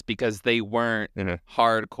sense because they weren't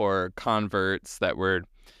hardcore converts that were,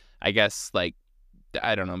 I guess, like,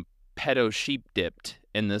 I don't know, pedo sheep dipped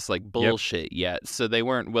in this like bullshit yet. So they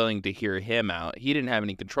weren't willing to hear him out. He didn't have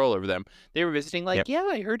any control over them. They were visiting like, yeah,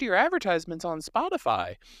 I heard your advertisements on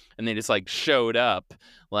Spotify. And they just like showed up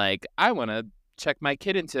like, I want to check my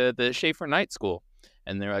kid into the Schafer Night School.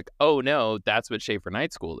 And they're like, oh no, that's what Schafer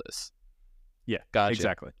Night School is. Yeah, gotcha.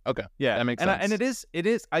 Exactly. Okay. Yeah, that makes sense. And it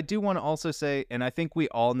is. I do want to also say, and I think we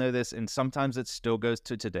all know this, and sometimes it still goes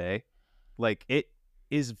to today. Like, it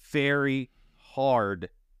is very hard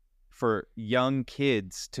for young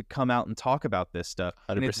kids to come out and talk about this stuff.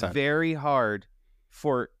 100%. And it's very hard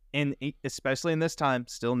for, and especially in this time,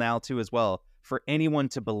 still now too as well, for anyone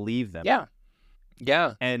to believe them. Yeah.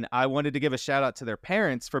 Yeah. And I wanted to give a shout out to their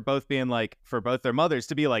parents for both being like, for both their mothers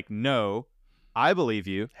to be like, no, I believe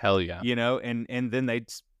you. Hell yeah. You know, and then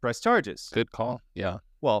they'd press charges. Good call. Yeah.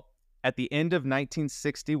 Well, at the end of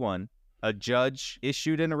 1961, a judge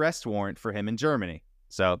issued an arrest warrant for him in Germany.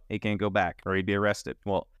 So he can't go back or he'd be arrested.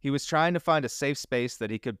 Well, he was trying to find a safe space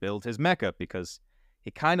that he could build his Mecca because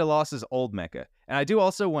he kind of lost his old Mecca. And I do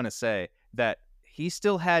also want to say that he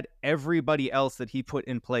still had everybody else that he put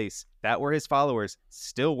in place that were his followers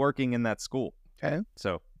still working in that school. Okay.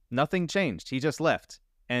 So nothing changed. He just left.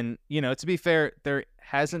 And, you know, to be fair, there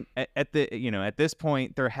hasn't at this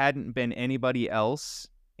point, there hadn't been anybody else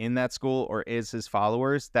in that school or is his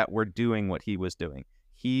followers that were doing what he was doing.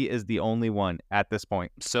 He is the only one at this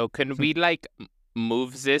point. So can we like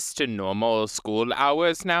move this to normal school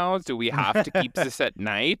hours now? Do we have to keep this at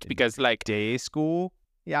night? Because like day school?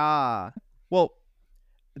 Yeah. Well,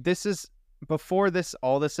 this is before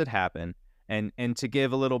all this had happened. And to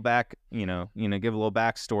give a little give a little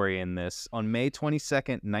backstory in this, on May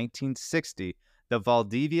 22nd, 1960, the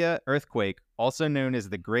Valdivia earthquake, also known as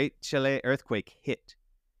the Great Chile earthquake, hit.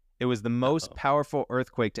 It was the most powerful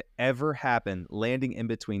earthquake to ever happen, landing in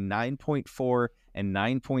between 9.4 and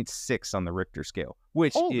 9.6 on the Richter scale,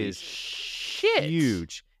 which is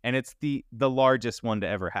huge. And it's the largest one to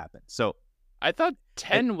ever happen. So I thought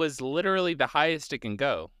 10 was literally the highest it can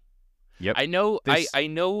go. Yep. I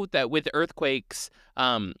know that with earthquakes,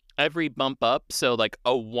 every bump up, so like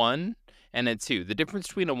a 1 and a 2. The difference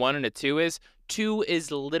between a 1 and a 2 is 2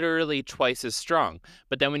 is literally twice as strong.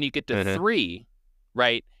 But then when you get to 3,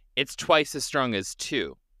 right, it's twice as strong as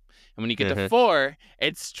 2. And when you get to 4,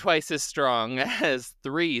 it's twice as strong as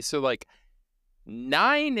 3. So like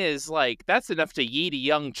 9 is like, that's enough to yeet a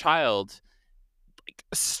young child like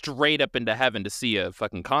straight up into heaven to see a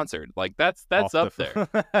fucking concert. Like that's up there.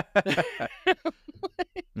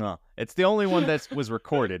 No, it's the only one that was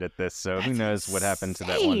recorded at this, so who knows what happened to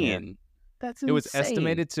that one yet. That's insane. It was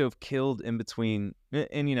estimated to have killed in between,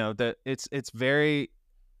 and it's very,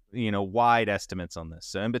 wide estimates on this.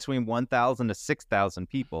 So in between 1,000 to 6,000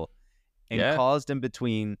 people, and caused in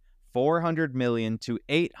between 400 million to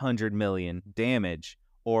 800 million damage,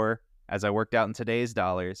 or as I worked out in today's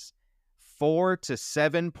dollars, $4 to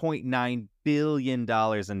 $7.9 billion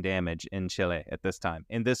in damage in Chile at this time,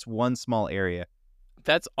 in this one small area.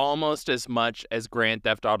 That's almost as much as Grand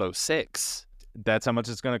Theft Auto 6. That's how much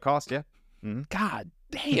it's going to cost, yeah. Mm-hmm. God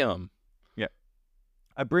damn. Yeah.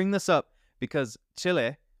 I bring this up because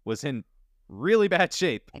Chile was in really bad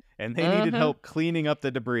shape, and they needed help cleaning up the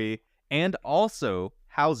debris and also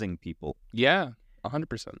housing people. Yeah,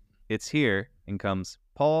 100%. It's here, and comes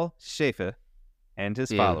Paul Schafer and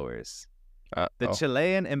his followers. The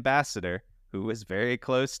Chilean ambassador, who was very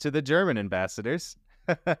close to the German ambassadors,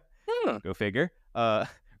 go figure,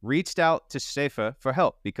 reached out to Schafer for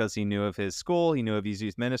help because he knew of his school, he knew of his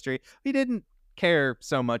youth ministry. He didn't care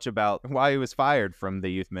so much about why he was fired from the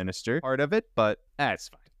youth minister part of it, but that's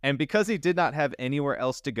fine. And because he did not have anywhere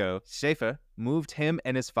else to go, Schafer moved him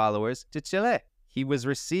and his followers to Chile. He was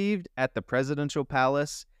received at the presidential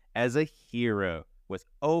palace as a hero with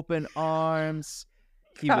open arms.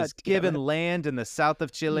 He was given land in the south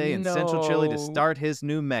of Chile and central Chile to start his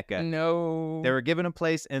new Mecca. No. They were given a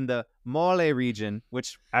place in the Maule region,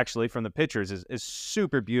 which actually from the pictures is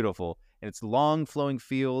super beautiful. And it's long flowing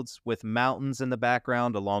fields with mountains in the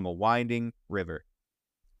background along a winding river.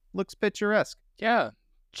 Looks picturesque. Yeah.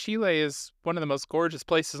 Chile is one of the most gorgeous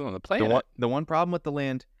places on the planet. The one problem with the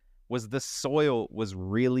land was the soil was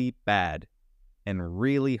really bad and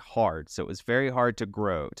really hard. So it was very hard to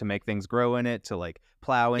grow, to make things grow in it, to like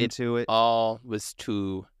plow into it. All was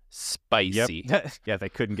too spicy. Yep. Yeah, they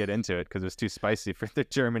couldn't get into it because it was too spicy for their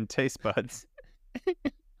German taste buds.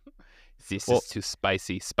 This is too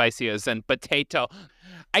spicy. Spicy as in potato.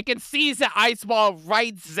 I can see the ice wall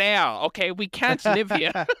right there. Okay, we can't live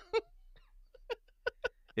here.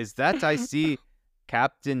 Is that I see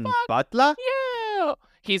Captain Butler? Yeah.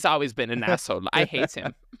 He's always been an asshole. I hate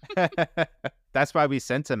him. That's why we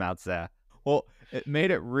sent him out there. Well, it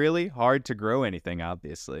made it really hard to grow anything,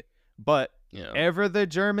 obviously. But ever the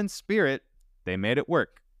German spirit, they made it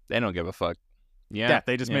work. They don't give a fuck. Yeah,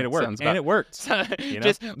 they just made it work. And it worked.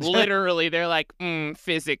 Just literally, they're like,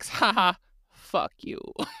 physics. Haha. Fuck you.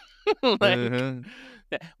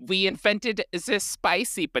 We invented this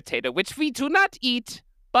spicy potato, which we do not eat,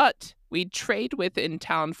 but we trade with in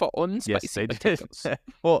town for unspicy potatoes.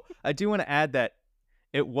 Well, I do want to add that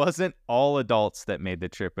it wasn't all adults that made the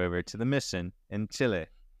trip over to the mission in Chile.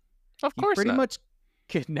 Of course He pretty not. much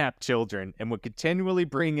kidnapped children and would continually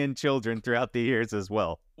bring in children throughout the years as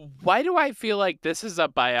well. Why do I feel like this is a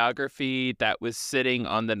biography that was sitting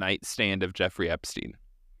on the nightstand of Jeffrey Epstein?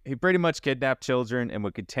 He pretty much kidnapped children and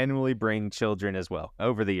would continually bring children as well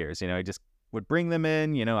over the years. He just would bring them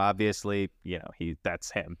in, obviously,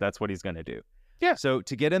 that's him. That's what he's going to do. Yeah. So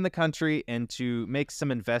to get in the country and to make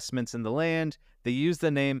some investments in the land, they used the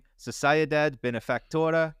name Sociedad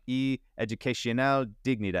Benefactora y Educacional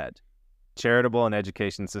Dignidad. Charitable and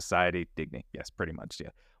Education Society Dignity. Yes, pretty much, yeah.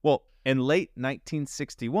 Well, in late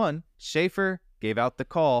 1961, Schafer gave out the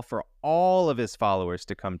call for all of his followers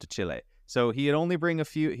to come to Chile. So he only brought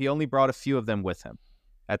a few of them with him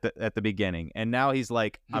at the beginning. And now he's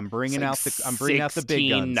like, I'm bringing out the big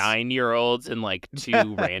guns. 9-year-olds and like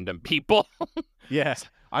 2 random people. Yes.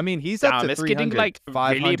 I mean, he's up to 300, getting like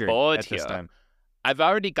 500 really bored at this here. time. I've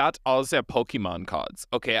already got all their Pokemon cards.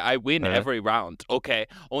 Okay, I win every round. Okay,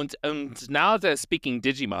 and now they're speaking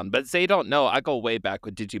Digimon, but they don't know I go way back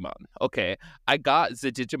with Digimon. Okay, I got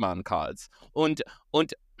the Digimon cards, and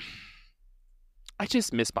I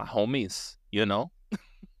just miss my homies.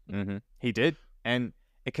 Mm-hmm. He did, and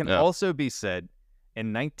it can also be said,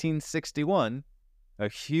 in 1961, a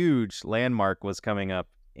huge landmark was coming up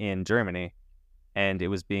in Germany, and it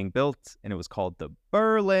was being built, and it was called the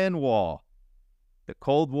Berlin Wall. The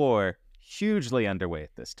Cold War, hugely underway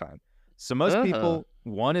at this time. So most people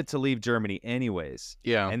wanted to leave Germany anyways.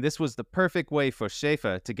 Yeah. And this was the perfect way for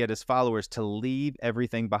Schafer to get his followers to leave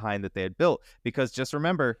everything behind that they had built. Because just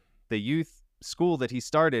remember, the youth school that he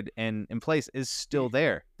started and in place is still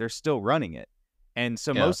there. They're still running it. And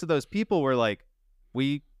so most of those people were like,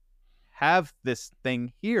 we have this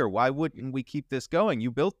thing here. Why wouldn't we keep this going?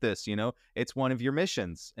 You built this, it's one of your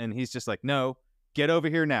missions. And he's just like, no, get over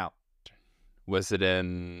here now. Was it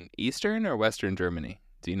in Eastern or Western Germany?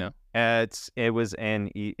 Do you know? It was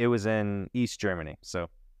in East Germany. So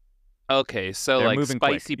okay, so they're like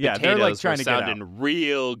spicy potatoes they're like trying were to get sounding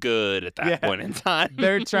real good at that point in time.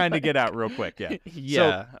 They're trying to get out real quick. Yeah.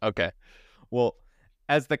 Yeah. Okay. Well,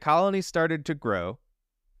 as the colony started to grow,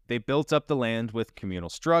 they built up the land with communal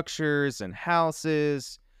structures and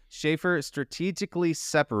houses. Schafer strategically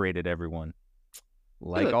separated everyone,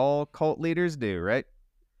 like all cult leaders do, right?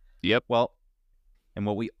 Yep. Well. And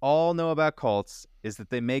what we all know about cults is that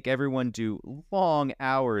they make everyone do long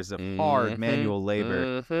hours of hard manual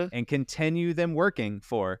labor and continue them working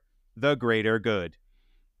for the greater good.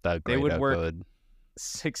 They would work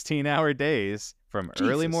 16-hour days from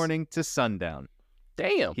early morning to sundown.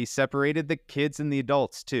 Damn. He separated the kids and the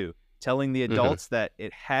adults too, telling the adults that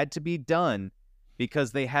it had to be done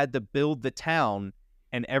because they had to build the town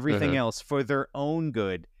and everything else for their own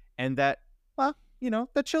good. And that, well,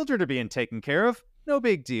 the children are being taken care of. No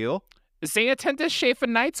big deal. They attend the Schafer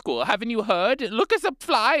Night School. Haven't you heard? Look at the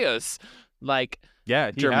flyers. Like, he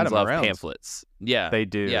Germans had them love around. pamphlets. Yeah. They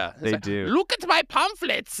do. Yeah. They do. Look at my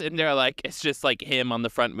pamphlets. And they're like, it's just like him on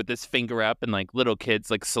the front with his finger up and like little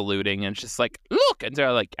kids like saluting. And it's just like, look. And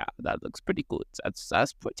they're like, yeah, that looks pretty good.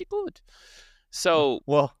 That's pretty good. So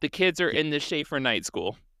the kids are in the Schafer Night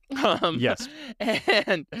School. Yes.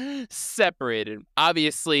 And separated.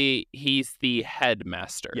 Obviously, he's the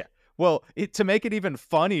headmaster. Yeah. Well, to make it even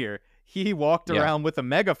funnier, he walked around with a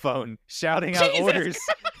megaphone shouting out orders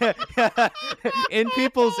in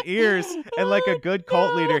people's ears. And like a good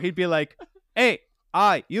cult leader, he'd be like, hey,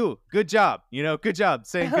 you, good job. Good job.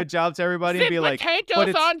 Saying good job to everybody and be like,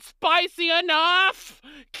 potatoes aren't spicy enough.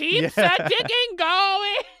 Keep that digging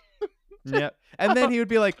going. Yeah. And then he would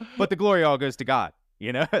be like, but the glory all goes to God.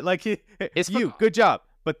 Like It's good job.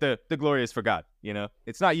 But the glory is for God.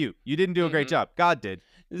 It's not you. You didn't do a great job. God did.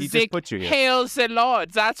 He just put you here. Hail the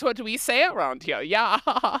Lord. That's what we say around here. Yeah.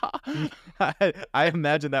 I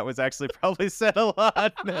imagine that was actually probably said a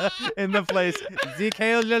lot in the place. Zeke,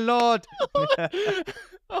 hail the Lord.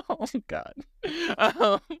 Oh, God.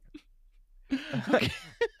 Okay.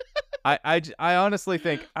 I honestly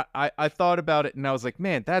think I thought about it and I was like,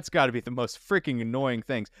 man, that's got to be the most freaking annoying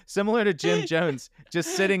things. Similar to Jim Jones,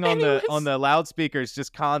 just sitting on the loudspeakers,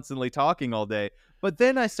 just constantly talking all day. But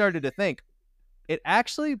then I started to think, it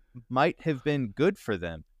actually might have been good for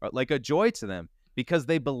them, or like a joy to them, because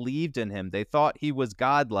they believed in him. They thought he was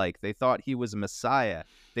godlike. They thought he was a Messiah.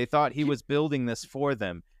 They thought he was building this for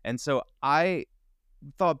them. And so I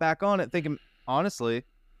thought back on it thinking, honestly,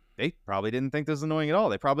 they probably didn't think this was annoying at all.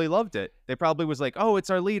 They probably loved it. They probably was like, oh, it's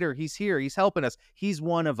our leader. He's here. He's helping us. He's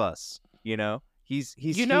one of us. He's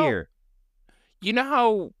here. You know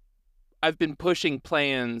how I've been pushing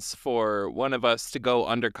plans for one of us to go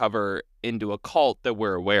undercover into a cult that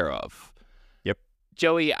we're aware of. Yep.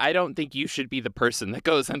 Joey, I don't think you should be the person that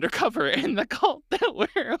goes undercover in the cult that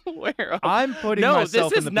we're aware of. I'm putting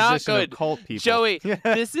myself in the position of cult people. Joey,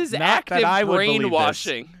 this is active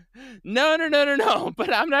brainwashing. No.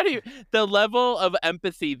 But I'm not even the level of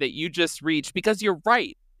empathy that you just reached, because you're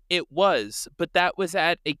right. It was, but that was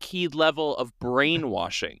at a key level of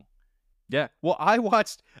brainwashing. Yeah. Well, I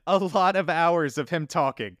watched a lot of hours of him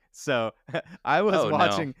talking. So I was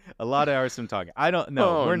watching a lot of hours of him talking. I don't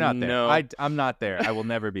know. We're not there. No. I'm not there. I will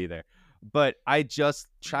never be there. But I just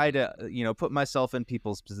try to, put myself in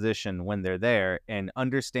people's position when they're there and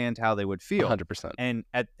understand how they would feel. 100%. And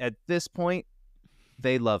at this point,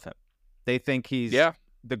 they love him. They think he's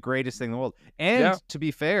the greatest thing in the world. And to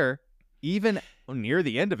be fair, even near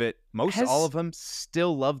the end of it, all of them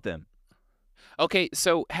still love them. Okay,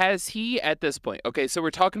 so has he at this point? Okay, so we're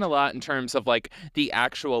talking a lot in terms of like the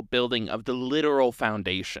actual building of the literal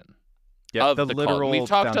foundation of the literal cult. We've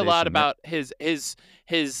talked a lot about his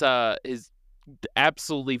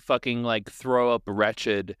absolutely fucking like throw up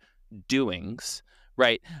wretched doings,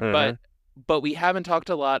 right? Mm-hmm. But we haven't talked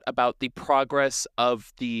a lot about the progress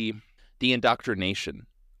of the indoctrination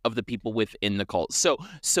of the people within the cult. So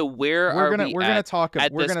where we're are gonna we we're gonna talk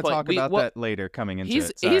at we're this gonna point? talk about that later coming into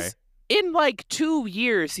it. Sorry. He's in like 2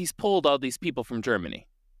 years, he's pulled all these people from Germany.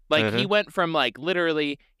 Like he went from like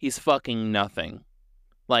literally he's fucking nothing,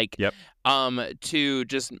 like to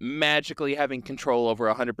just magically having control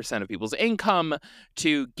over 100% of people's income,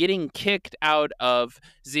 to getting kicked out of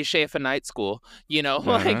the Schafer night school,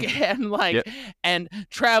 and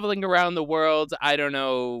traveling around the world. I don't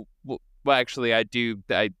know. Well, actually, I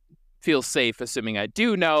feel safe assuming I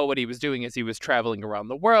do know what he was doing as he was traveling around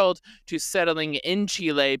the world, to settling in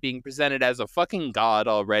Chile, being presented as a fucking god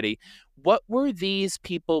already. What were these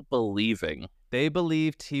people believing? They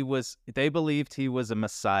believed he was a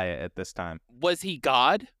Messiah at this time. Was he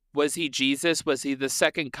God? Was he Jesus? Was he the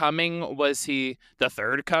second coming? Was he the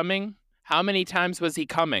third coming? How many times was he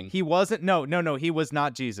coming? He wasn't. No. He was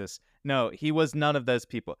not Jesus. No, he was none of those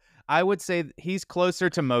people. I would say he's closer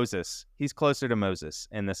to Moses. He's closer to Moses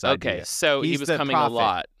in this idea. Okay, so he was coming prophet. a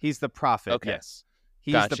lot. He's the prophet, okay. Yes.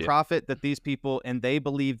 He's the prophet that these people, and they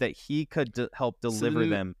believe that he could help deliver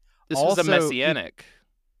them. This also, was a messianic.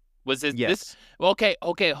 Was it yes. this? Okay,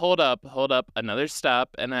 hold up. Another stop,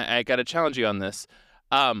 and I got to challenge you on this.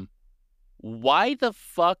 Why the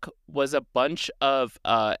fuck was a bunch of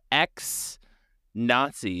ex-Nazis,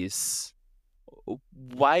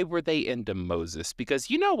 why were they into Moses? Because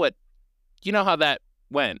you know how that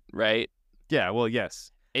went, right? Yeah, well,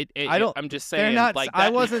 yes. I'm just saying. They're not. Like I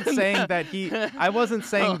wasn't saying that he. I wasn't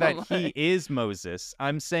saying that he is Moses.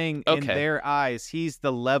 I'm saying in their eyes, he's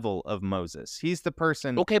the level of Moses. He's the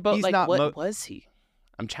person. Okay, but he's like, not what was he?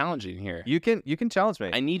 I'm challenging here. You can challenge me.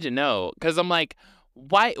 I need to know, because I'm like,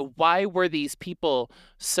 why were these people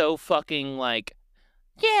so fucking like,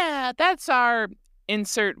 yeah, that's our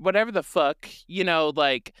insert whatever the fuck,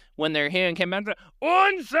 like when they're hearing him and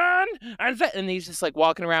he's just like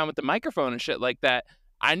walking around with the microphone and shit like that.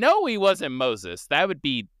 I know he wasn't Moses.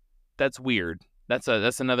 That's weird.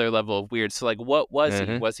 That's another level of weird. So, like, what was he?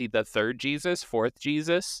 Mhm. Was he the third Jesus, fourth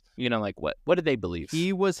Jesus? You know, like, what did they believe?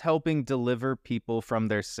 He was helping deliver people from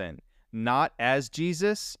their sin, not as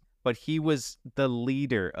Jesus, but he was the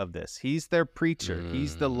leader of this. He's their preacher.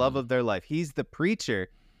 He's the love of their life. He's the preacher,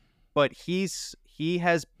 but he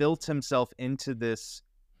has built himself into this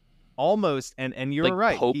almost, and you're Like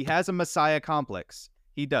right. Pope? He has a Messiah complex.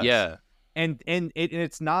 He does. Yeah. And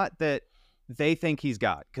it's not that they think he's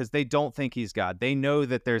God, because they don't think he's God. They know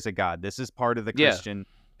that there's a God. This is part of the Yeah. Christian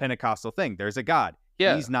Pentecostal thing. There's a God.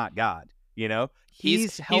 Yeah. He's not God. You know,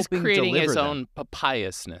 He's helping creating deliver his them. own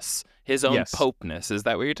papayasness, his own Yes. popeness. Is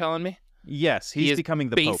that what you're telling me? Yes, He he's is becoming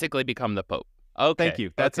the Pope. Basically become the Pope. Okay. Thank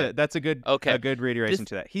you. That's a good Okay. a good reiteration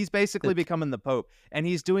to that. He's basically becoming the Pope, and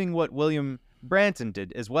he's doing what William Branson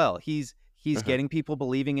did as well. He's getting people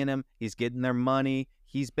believing in him. He's getting their money.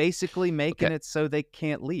 He's basically making it so they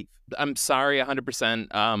can't leave. I'm sorry 100%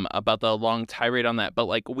 about the long tirade on that, but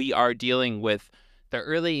like we are dealing with the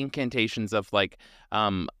early incantations of like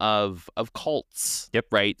of cults. Yep.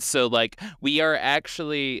 Right. So like we are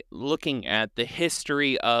actually looking at the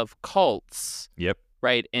history of cults. Yep.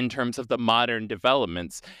 Right, in terms of the modern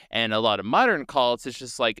developments. And a lot of modern cults, it's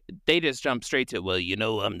just like, they just jump straight to, well, you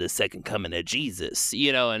know, I'm the second coming of Jesus,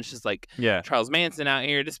 you know, and it's just like Charles Manson out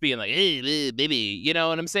here just being like, hey, baby, you know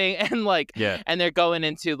what I'm saying? And like, and they're going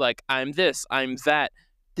into like, I'm this, I'm that.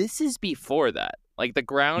 This is before that. Like the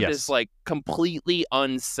ground is like completely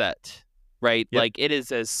unset, right? Yep. Like it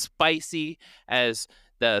is as spicy as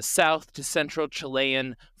the South to Central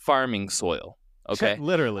Chilean farming soil. Okay.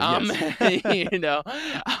 Literally, yes. You know,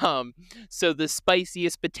 so the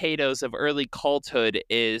spiciest potatoes of early culthood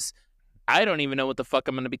is, I don't even know what the fuck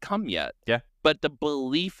I'm going to become yet. Yeah. But the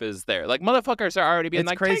belief is there. Like, motherfuckers are already being It's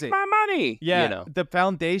like, crazy. take my money. Yeah, You know? the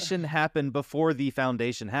foundation happened before the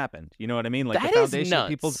foundation happened. You know what I mean? Like That the is foundation of nuts.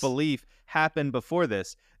 people's belief happened before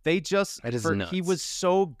this. They just, That is he nuts. was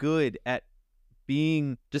so good at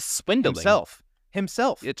being Just swindling. himself.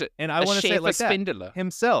 And I want to say it like that. Spindler.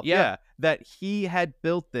 Himself, Yeah. that he had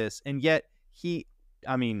built this, and yet and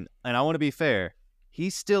I want to be fair, he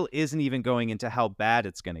still isn't even going into how bad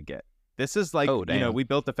it's going to get. This is like, you know, we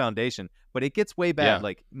built the foundation, but it gets way bad. Yeah.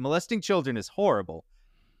 Like molesting children is horrible,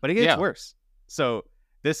 but it gets worse. So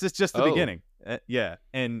this is just the beginning. And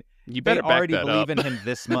You they better back already that believe up. in him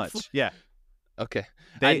this much. Yeah. Okay.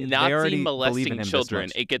 They Nazi already believe in molesting him this children.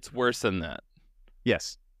 much. It gets worse than that.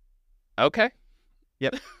 Yes. Okay.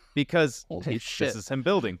 Yep. Because Holy shit. this is him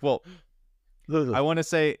building. Well, I want to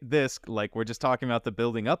say this, like we're just talking about the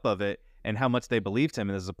building up of it and how much they believed him,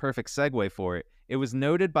 and this is a perfect segue for it. It was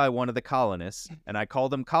noted by one of the colonists, and I call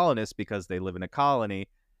them colonists because they live in a colony,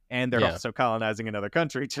 and they're also colonizing another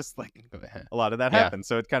country, just like a lot of that happens.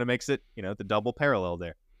 So it kind of makes it, you know, the double parallel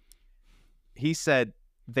there. He said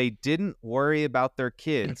they didn't worry about their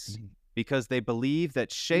kids because they believed that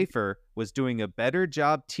Schafer was doing a better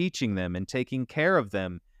job teaching them and taking care of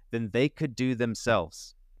them than they could do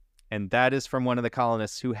themselves. And that is from one of the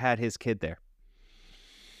colonists who had his kid there.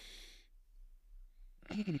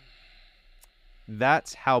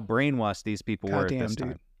 That's how brainwashed these people were at this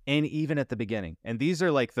time. And even at the beginning. And these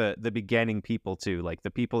are like the beginning people too, like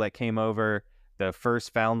the people that came over, the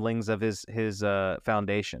first foundlings of his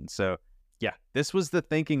foundation. So yeah, this was the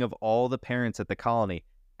thinking of all the parents at the colony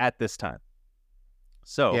at this time.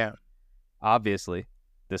 So obviously,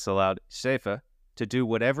 this allowed Schafer to do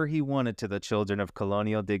whatever he wanted to the children of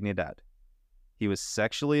Colonial Dignidad. He was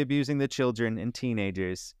sexually abusing the children and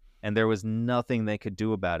teenagers, and there was nothing they could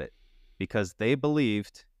do about it because they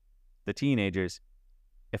believed, the teenagers,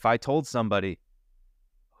 if I told somebody,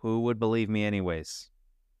 who would believe me anyways?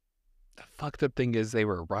 The fucked up thing is they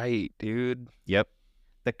were right, dude. Yep.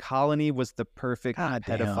 The colony was the perfect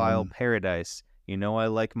pedophile paradise. You know, I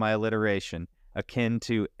like my alliteration, akin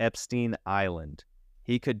to Epstein Island.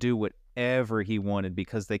 He could do whatever he wanted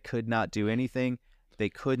because they could not do anything. They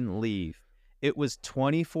couldn't leave. It was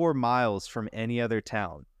 24 miles from any other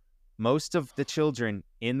town. Most of the children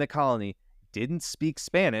in the colony didn't speak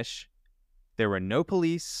Spanish. There were no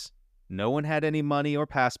police, no one had any money or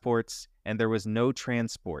passports, and there was no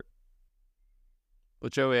transport. Well,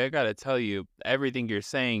 Joey, I gotta tell you, everything you're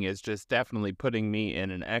saying is just definitely putting me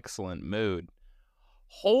in an excellent mood.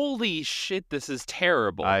 Holy shit, this is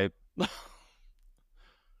terrible.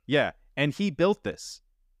 Yeah, and he built this.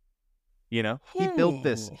 You know, he built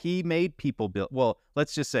this. He made people build. Well,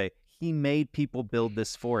 let's just say he made people build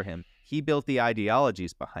this for him. He built the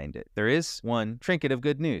ideologies behind it. There is one trinket of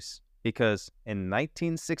good news because in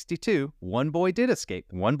 1962, one boy did escape.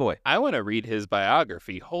 One boy. I want to read his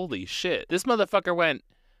biography. Holy shit. This motherfucker went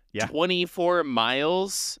 24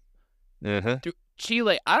 miles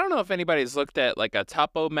Chile, I don't know if anybody's looked at like a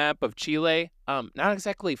topo map of Chile. Not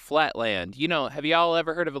exactly flat land. You know, have y'all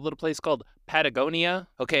ever heard of a little place called Patagonia?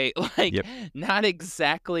 Okay, like Yep. not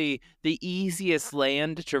exactly the easiest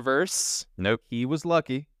land to traverse. Nope. He was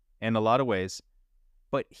lucky in a lot of ways.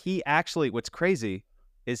 But he actually, what's crazy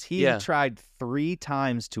is he Yeah. tried 3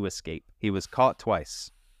 times to escape. He was caught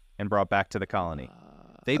twice and brought back to the colony.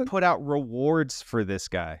 They put out rewards for this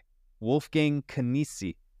guy. Wolfgang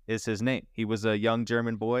Knisse is his name. He was a young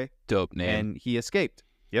German boy, Dope name. and he escaped.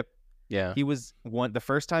 Yep. Yeah. He was the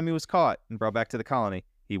first time he was caught and brought back to the colony,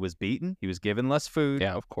 he was beaten, he was given less food,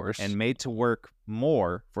 Yeah, of course. and made to work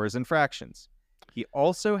more for his infractions. He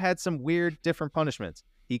also had some weird different punishments.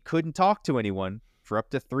 He couldn't talk to anyone for up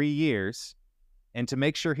to 3 years, and to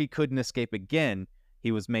make sure he couldn't escape again,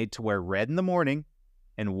 he was made to wear red in the morning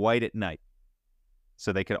and white at night,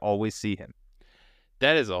 so they could always see him.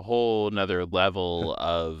 That is a whole nother level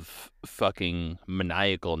of fucking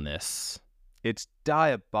maniacalness. It's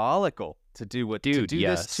diabolical to do Dude, this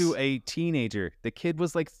yes. to a teenager. The kid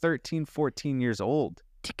was like 13, 14 years old.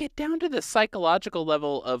 To get down to the psychological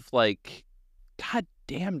level of like, god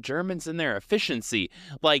damn Germans and their efficiency.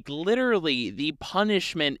 Like literally the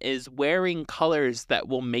punishment is wearing colors that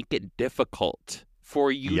will make it difficult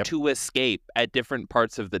for you Yep. to escape at different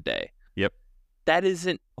parts of the day. Yep. That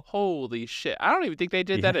isn't, holy shit. I don't even think they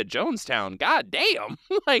did that at Jonestown. God damn.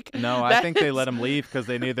 Like, No, I think they let him leave because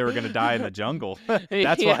they knew they were going to die in the jungle. That's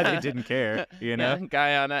why they Yeah. didn't care, you know? Yeah,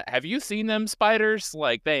 Guyana, have you seen them spiders?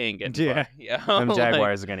 Like, they ain't getting Yeah. far. Yeah. Them Like,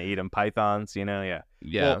 jaguars are going to eat him. Pythons, you know? Yeah.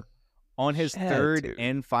 yeah. Well, on his Yeah, third dude.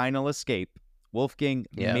 and final escape, Wolfgang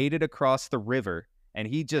Yeah. made it across the river, and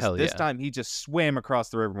he just, Hell this yeah. time, he just swam across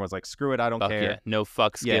the river and was like, screw it, I don't Fuck care. yeah. No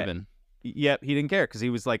fucks Yeah. given. Yep, he didn't care because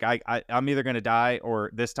he was like, I'm either going to die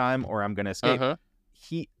or this time, or I'm going to escape. Uh-huh.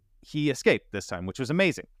 He escaped this time, which was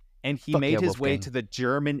amazing. And he Fuck made yeah, his way Wolfgang. to the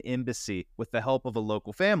German embassy with the help of a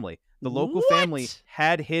local family. The local family What?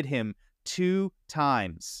 had hid him 2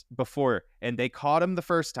 times before, and they caught him the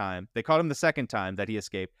first time. They caught him the second time that he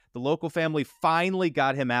escaped. The local family finally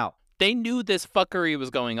got him out. They knew this fuckery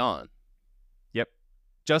was going on. Yep.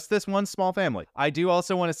 Just this one small family. I do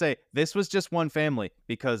also want to say this was just one family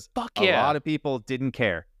because Fuck a yeah. lot of people didn't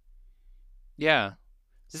care. Yeah.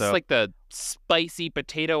 This is So- like the spicy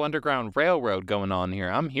potato underground railroad going on here.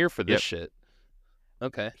 I'm here for this Yep. shit.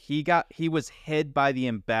 Okay. He was hid by the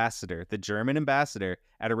ambassador, the German ambassador,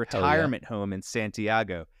 at a retirement home in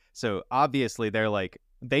Santiago. So obviously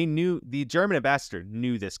they knew, the German ambassador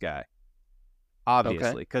knew this guy.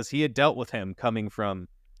 Obviously, because he had dealt with him coming from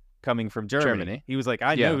Germany. He was like,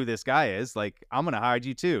 I Yeah. know who this guy is. Like, I'm gonna hide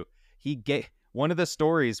you too. One of the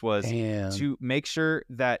stories was Damn. to make sure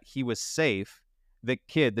that he was safe. The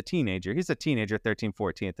kid, the teenager, he's a teenager, 13,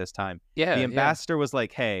 14 at this time. Yeah. The yeah. ambassador was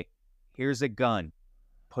like, hey, here's a gun.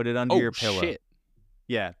 Put it under Oh, your pillow. shit.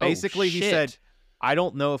 Yeah. Oh, Basically, he said, shit. I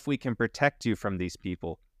don't know if we can protect you from these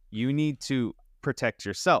people. You need to protect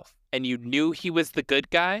yourself. And you knew he was the good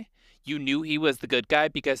guy? You knew he was the good guy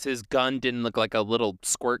because his gun didn't look like a little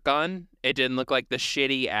squirt gun. It didn't look like the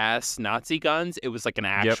shitty ass Nazi guns. It was like an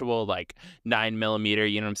actual like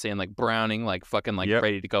 9mm, you know what I'm saying? Like Browning, like fucking like Yep.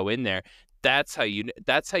 ready to go in there. That's how you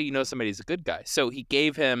know somebody's a good guy. So he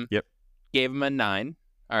gave him a 9.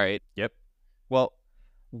 All right. Yep. Well,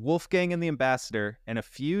 Wolfgang and the ambassador and a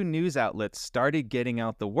few news outlets started getting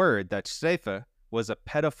out the word that Schafer was a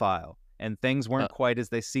pedophile and things weren't quite as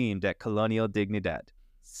they seemed at Colonia Dignidad.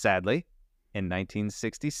 Sadly, in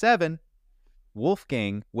 1967,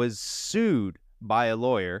 Wolfgang was sued by a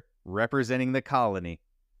lawyer representing the colony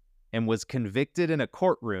and was convicted in a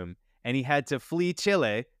courtroom, and he had to flee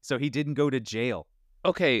Chile so he didn't go to jail.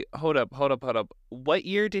 Okay, hold up. What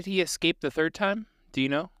year did he escape the third time? Do you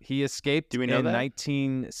know? He escaped Do we know in that?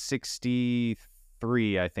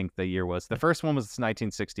 1963, I think the year was. The first one was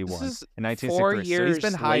 1961. This is In 1963. 4 So he's years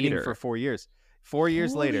been hiding later. for 4 years. 4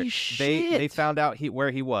 years later, Holy they shit. found out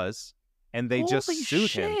where he was, and they just Holy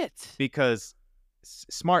sued him shit. because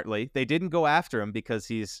smartly they didn't go after him because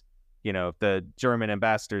he's, the German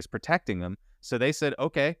ambassador's protecting him. So they said,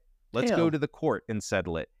 okay, let's go Hell. to the court and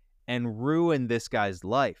settle it and ruin this guy's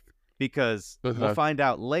life because we'll Uh-huh. find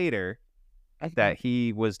out later that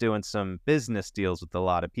he was doing some business deals with a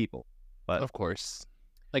lot of people. But Of course.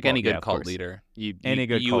 Like Well, any good yeah, of cult course. leader. You Good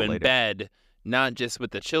cult leader. embed not just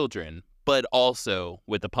with the children, but also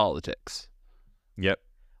with the politics. Yep.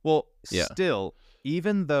 Well, Yeah. still,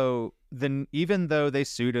 even though they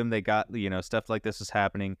sued him, they got, stuff like this was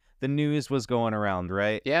happening. The news was going around,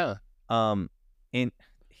 right? Yeah. And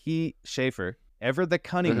Schafer, ever the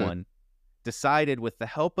cunning Mhm. one, decided with the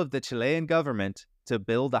help of the Chilean government to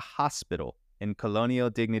build a hospital in Colonia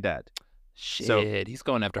Dignidad. Shit, he's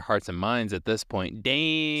going after hearts and minds at this point.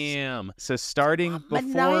 Damn. So starting before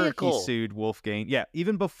Maniacal. he sued Wolfgang,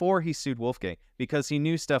 even before he sued Wolfgang, because he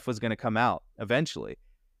knew stuff was going to come out eventually.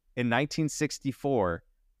 In 1964,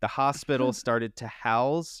 the hospital started to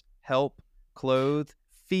house, help, clothe,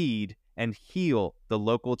 feed, and heal the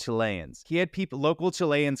local Chileans. He had local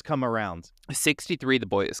Chileans come around. 63, the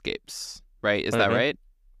boy escapes, right? Is that right?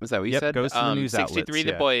 Was that what you said? Goes to the news 63,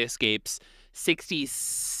 outlets, the boy escapes.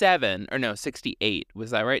 68,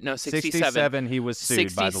 was that right? No, 67. 67, he was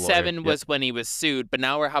sued by the lawyer. 67 was when he was sued, but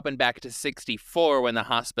now we're hopping back to 64 when the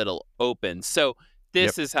hospital opened. So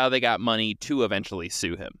this is how they got money to eventually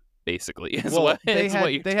sue him, basically. They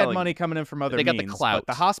had money coming in from other means. They got the clout.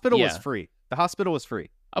 But the hospital was free. The hospital was free.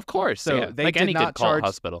 Of course. So they like did any not good charge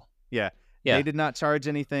hospital. Yeah. They did not charge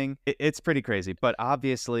anything. It's pretty crazy. But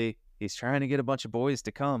obviously, he's trying to get a bunch of boys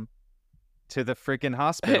to come to the freaking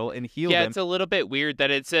hospital and heal them. It's a little bit weird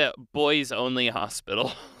that it's a boys-only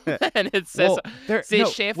hospital. And it says,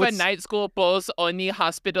 Schafer Night School Boys Only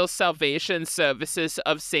Hospital Salvation Services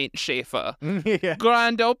of St. Schafer.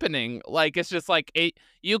 Grand opening. Like, it's just like,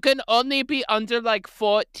 you can only be under,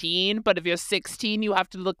 14, but if you're 16, you have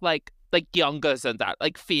to look like younger than that,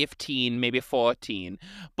 15, maybe 14.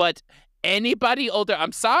 But anybody older,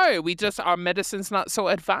 I'm sorry, our medicine's not so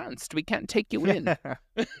advanced. We can't take you in.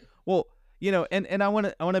 Well, and I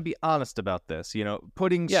want to be honest about this,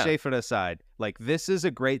 putting Schafer aside, this is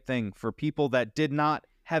a great thing for people that did not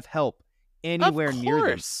have help anywhere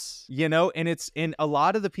near them, and a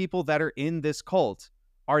lot of the people that are in this cult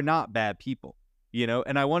are not bad people,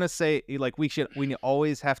 and I want to say, we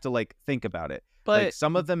always have to think about it. But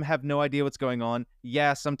some of them have no idea what's going on.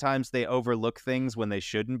 Yeah, sometimes they overlook things when they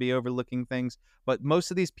shouldn't be overlooking things. But most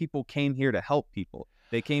of these people came here to help people.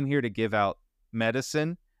 They came here to give out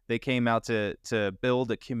medicine. They came out to build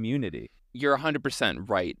a community. You're 100%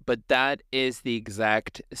 right. But that is the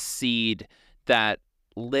exact seed that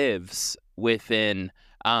lives within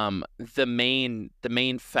the main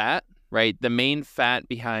fat. Right, the main fat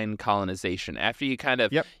behind colonization. After you kind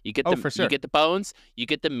of you get you get the bones, you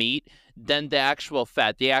get the meat, then the actual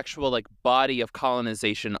fat, the actual body of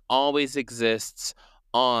colonization always exists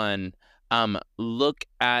on look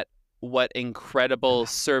at what incredible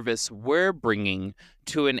service we're bringing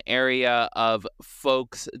to an area of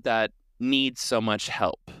folks that need so much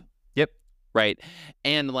help. Right,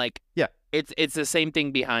 and it's the same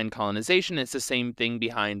thing behind colonization. It's the same thing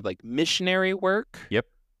behind missionary work.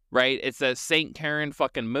 Right? It's a St. Karen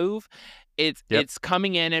fucking move. It's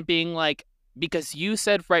coming in and being because you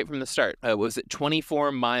said right from the start, was it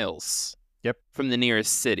 24 miles from the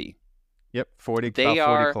nearest city? 40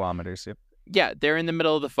 kilometers. Yeah, they're in the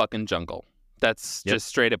middle of the fucking jungle. That's just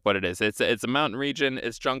straight up what it is. It's a mountain region.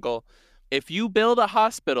 It's jungle. If you build a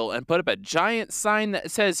hospital and put up a giant sign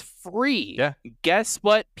that says free, guess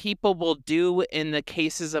what people will do in the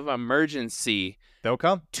cases of emergency? They'll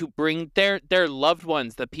come to bring their loved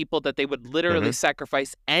ones, the people that they would literally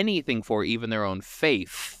sacrifice anything for, even their own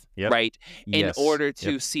faith, right? In order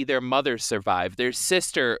to see their mother survive, their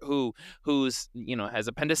sister who's has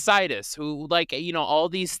appendicitis, who all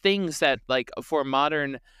these things that for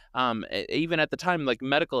modern, even at the time,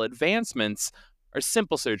 medical advancements are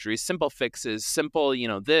simple surgeries, simple fixes, simple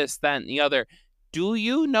this, that, and the other. Do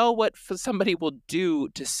you know what somebody will do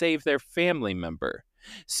to save their family member?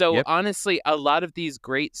 So honestly, a lot of these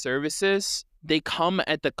great services, they come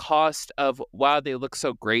at the cost of, wow, they look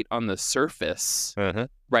so great on the surface,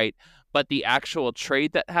 right? But the actual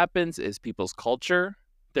trade that happens is people's culture,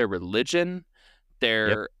 their religion,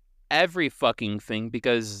 their every fucking thing.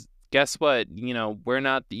 Because guess what? We're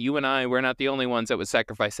not the only ones that would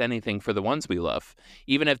sacrifice anything for the ones we love,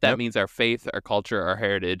 even if that means our faith, our culture, our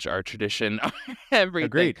heritage, our tradition, everything.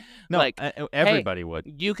 Agreed. No, everybody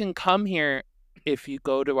would. You can come here if you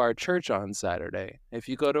go to our church on Saturday, if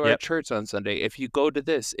you go to our church on Sunday, if you go to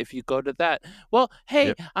this, if you go to that. Well,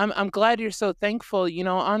 hey, I'm glad you're so thankful.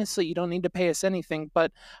 Honestly, you don't need to pay us anything,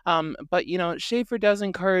 but Schafer does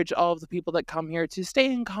encourage all of the people that come here to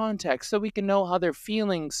stay in contact so we can know how they're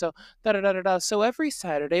feeling. So So every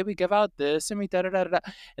Saturday we give out this and we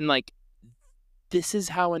and this is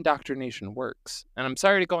how indoctrination works. And I'm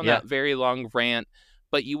sorry to go on that very long rant,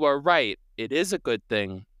 but you are right. It is a good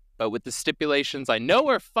thing. But with the stipulations I know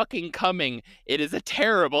are fucking coming, it is a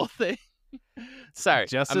terrible thing. Sorry.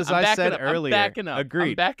 Just as I said earlier. I'm backing up.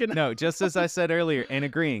 Agreed. I'm backing up. No, just as I said earlier and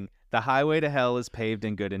agreeing, the highway to hell is paved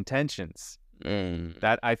in good intentions.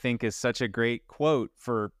 That, I think, is such a great quote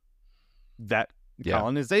for that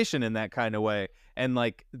colonization in that kind of way. And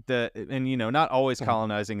not always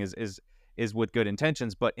colonizing is with good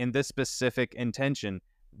intentions, but in this specific intention,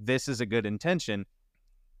 this is a good intention.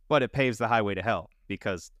 but it paves the highway to hell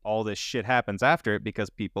because all this shit happens after it because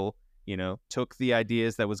people, took the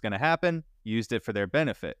ideas that was going to happen, used it for their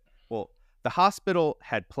benefit. Well, the hospital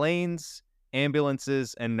had planes,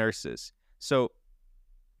 ambulances, and nurses. So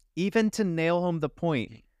even to nail home the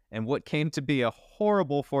point and what came to be a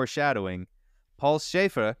horrible foreshadowing, Paul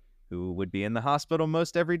Schafer, who would be in the hospital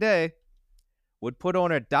most every day, would put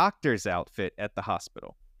on a doctor's outfit at the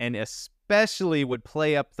hospital and especially would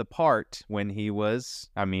play up the part when he was,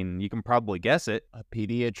 you can probably guess it, a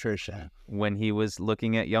pediatrician, when he was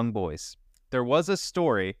looking at young boys. There was a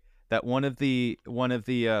story that one of the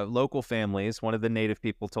local families, one of the native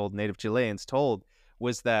Chileans told,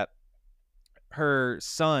 was that her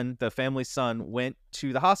son, the family's son, went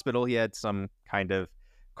to the hospital. He had some kind of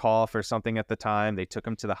cough or something at the time. They took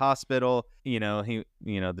him to the hospital. The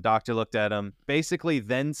doctor looked at him, basically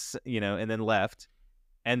then, and then left.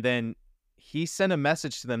 And then he sent a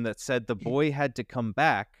message to them that said the boy had to come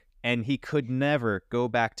back and he could never go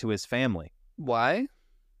back to his family. Why?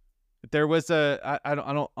 There was I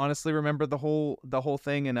don't honestly remember the whole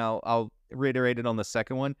thing, and I'll reiterate it on the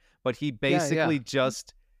second one, but he basically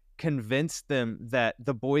just convinced them that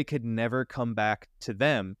the boy could never come back to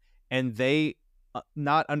them, and they,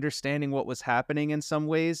 not understanding what was happening in some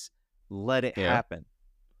ways, let it happen.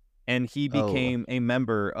 And he became a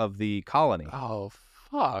member of the colony. Oh,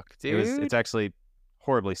 fuck, dude. It's actually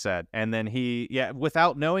horribly sad. And then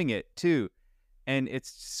without knowing it too. And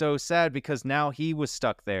it's so sad because now he was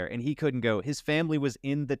stuck there and he couldn't go. His family was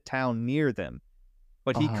in the town near them,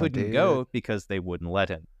 but he couldn't go because they wouldn't let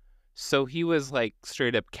him. So he was like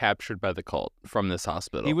straight up captured by the cult from this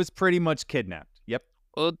hospital. He was pretty much kidnapped. Yep.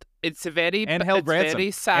 Well, it's very ransom.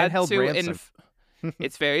 Very sad ransom.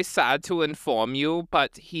 It's very sad to inform you,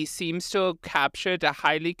 but he seems to have captured a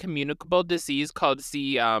highly communicable disease called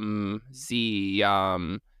the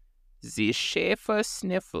Schafer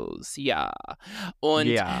sniffles,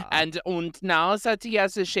 And now that he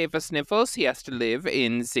has the Schafer sniffles, he has to live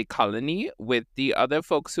in the colony with the other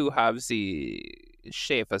folks who have the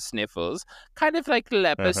Schafer sniffles, kind of like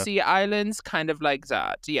leprosy islands, kind of like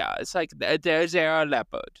that. Yeah, it's like there are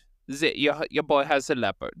leopard. Your boy has the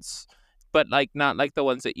leopards, but like not like the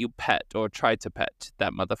ones that you pet or try to pet.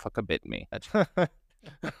 That motherfucker bit me.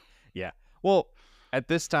 Yeah. Well, at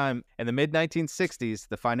this time, in the mid-1960s,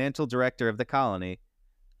 the financial director of the colony,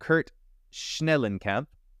 Kurt Schnellenkamp,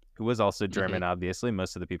 who was also German, obviously,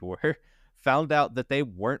 most of the people were, found out that they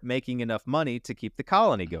weren't making enough money to keep the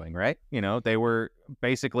colony going, right? They were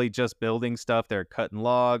basically just building stuff. They were cutting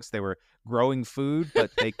logs. They were growing food,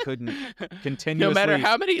 but they couldn't continuously... No matter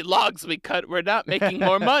how many logs we cut, we're not making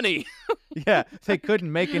more money. Yeah, they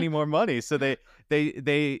couldn't make any more money. So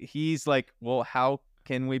he's like, well, how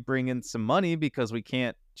can we bring in some money because we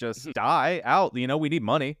can't just die out? We need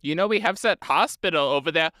money. We have that hospital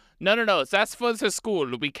over there. No, that's for the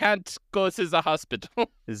school. We can't go to the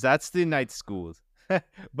hospital. That's the night school.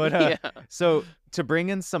 But so to bring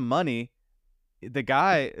in some money, the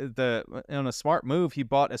guy, on a smart move, he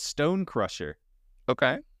bought a stone crusher.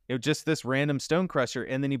 Okay. It was just this random stone crusher,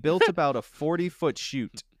 and then he built about a 40-foot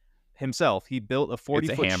chute himself. He built a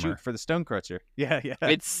 40-foot chute for the stone crusher. Yeah.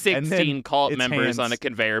 It's 16 cult members on a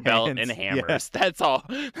conveyor belt and hammers. Yeah. That's all.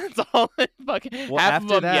 Fucking half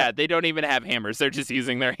of them. They don't even have hammers. They're just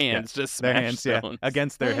using their hands to smash stones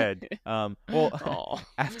against their head.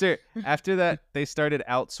 After that, they started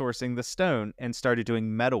outsourcing the stone and started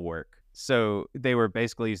doing metal work. So they were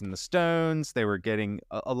basically using the stones. They were getting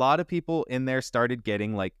a lot of people in there started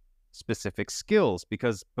getting like specific skills,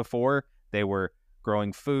 because before they were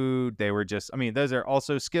growing food, they were just, those are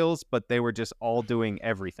also skills, but they were just all doing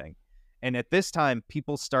everything. And at this time,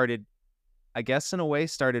 people started, I guess in a way,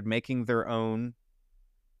 started making their own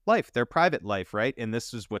life, their private life, right? And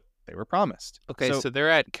this is what they were promised. Okay, so they're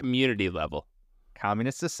at community level.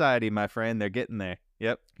 Communist society, my friend, they're getting there.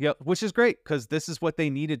 Yep, which is great, because this is what they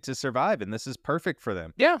needed to survive, and this is perfect for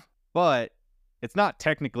them. Yeah. But it's not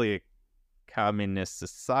technically a communist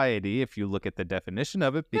society if you look at the definition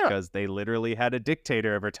of it, because they literally had a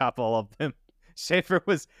dictator over top of all of them. Schafer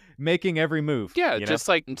was making every move. Yeah, just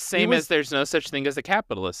like same as there's no such thing as a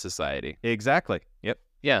capitalist society. Exactly. Yep.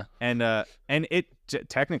 Yeah. And it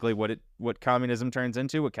technically what communism turns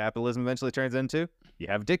into, what capitalism eventually turns into, you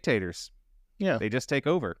have dictators. Yeah. They just take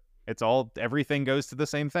over. Everything goes to the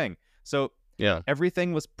same thing. So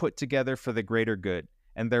everything was put together for the greater good,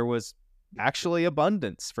 and there was actually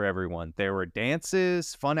abundance for everyone. There were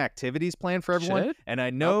dances, fun activities planned for everyone. And I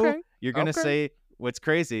know you're going to say what's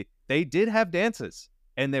crazy. They did have dances,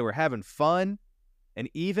 and they were having fun. And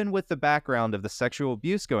even with the background of the sexual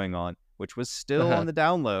abuse going on, which was still on the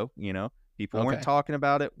down low, people weren't talking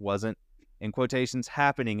about it, wasn't in quotations,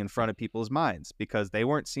 happening in front of people's minds because they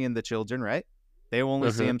weren't seeing the children, right? They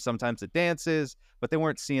only see them sometimes at dances, but they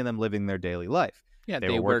weren't seeing them living their daily life. Yeah, They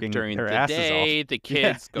they were work working during their the asses day. off. The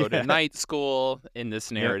kids go to night school in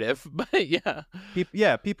this narrative. But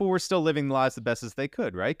yeah. People were still living lives the best as they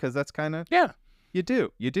could, right? Because that's kind of, you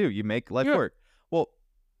do. You make life work. Well,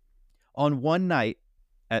 on one night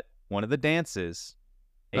at one of the dances,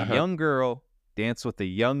 a young girl danced with a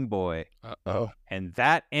young boy. And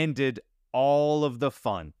that ended all of the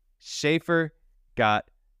fun. Schafer got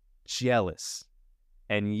jealous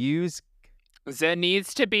and used... There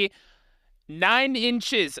needs to be 9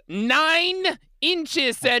 inches. 9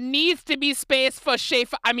 inches! There needs to be space for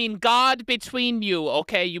Schafer. I mean, God between you,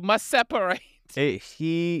 okay? You must separate.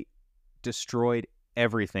 He destroyed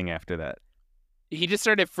everything after that. He just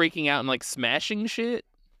started freaking out and, like, smashing shit?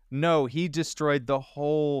 No, he destroyed the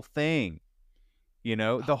whole thing. You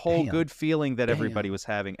know, the whole good feeling that everybody was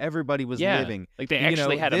having. Everybody was living. Like, they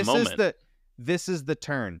actually had a moment. This is the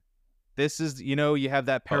turn. This is, you have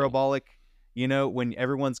that parabolic, when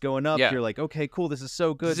everyone's going up, you're like, okay, cool, this is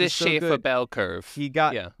so good. This is Schafer bell curve. He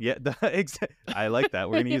got, I like that.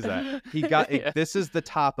 We're going to use that. He got, this is the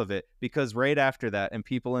top of it, because right after that, and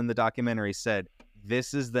people in the documentary said,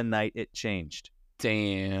 this is the night it changed.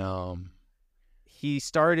 Damn. He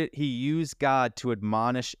used God to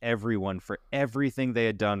admonish everyone for everything they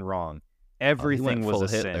had done wrong. Everything was a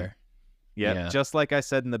sin. Yeah, just like I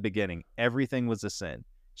said in the beginning, everything was a sin.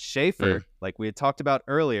 Schafer, like we had talked about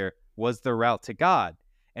earlier, was the route to God.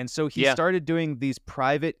 And so he started doing these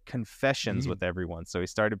private confessions with everyone. So he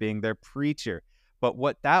started being their preacher. But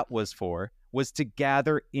what that was for was to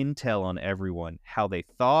gather intel on everyone, how they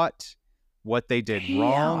thought, what they did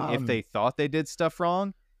wrong, if they thought they did stuff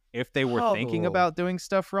wrong, if they were thinking about doing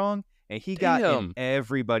stuff wrong. And he got in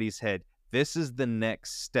everybody's head. This is the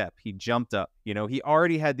next step. He jumped up. He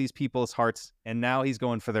already had these people's hearts, and now he's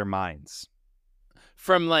going for their minds.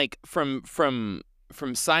 From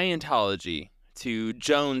Scientology to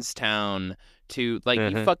Jonestown to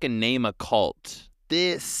you fucking name a cult.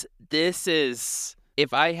 This is,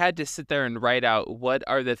 if I had to sit there and write out what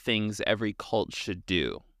are the things every cult should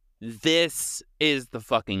do, this is the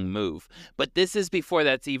fucking move. But this is before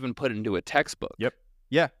that's even put into a textbook. Yep.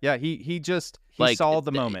 Yeah. He saw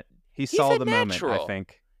the moment. He saw the moment, I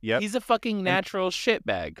think. Yep. He's a fucking natural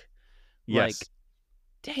shitbag. Yes.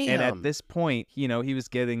 Damn. And at this point, he was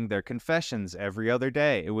getting their confessions every other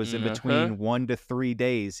day. It was in between 1 to 3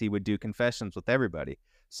 days he would do confessions with everybody.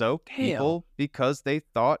 So people, because they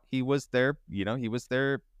thought he was their, he was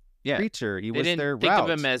their preacher. He was their route. They didn't think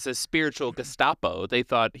of him as a spiritual Gestapo. They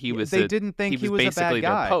thought he was. They didn't think he was basically a bad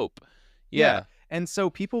guy. Their pope. Yeah. And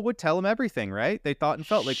so people would tell him everything, right? They thought and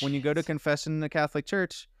felt like when you go to confession in the Catholic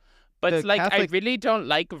Church. But I really don't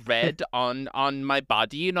like red on my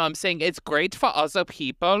body. You know what I'm saying? It's great for other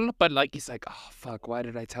people. But he's like, oh, fuck, why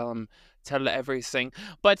did I tell everything?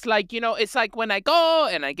 But it's like when I go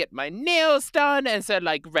and I get my nails done and said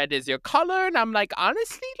red is your color. And I'm like,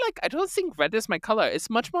 honestly, I don't think red is my color. It's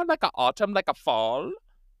much more like an autumn, like a fall.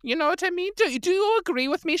 You know what I mean? Do you agree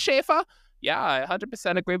with me, Schafer? Yeah, I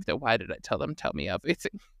 100% agree with it. Why did I tell them? Tell me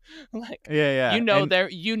everything. Yeah.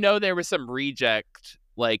 There was some reject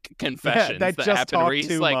confessions that just happened talk where he's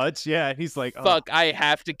too much. Yeah, he's like, fuck, I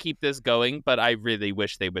have to keep this going, but I really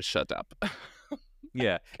wish they would shut up.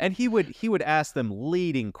 Yeah, and he would ask them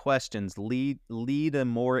leading questions, lead them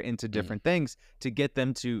more into different things to get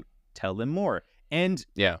them to tell them more. And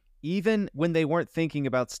even when they weren't thinking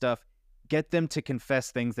about stuff, get them to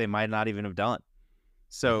confess things they might not even have done.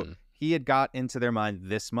 So he had got into their mind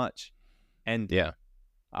this much, and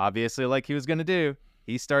obviously, like he was going to do,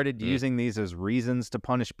 he started using these as reasons to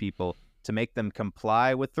punish people, to make them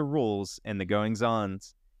comply with the rules and the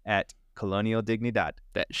goings-ons at Colonia Dignidad.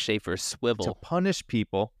 That Schafer swivel. To punish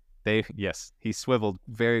people, he swiveled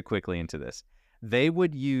very quickly into this. They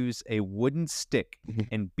would use a wooden stick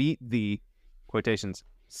and beat the, quotations,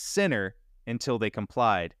 sinner until they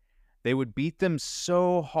complied. They would beat them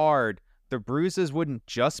so hard, the bruises wouldn't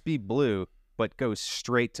just be blue, but go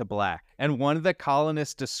straight to black. And one of the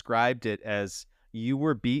colonists described it as, you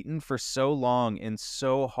were beaten for so long and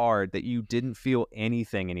so hard that you didn't feel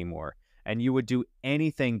anything anymore. And you would do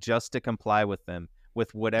anything just to comply with them,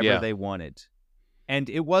 with whatever they wanted. And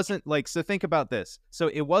it wasn't so think about this. So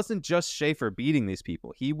it wasn't just Schafer beating these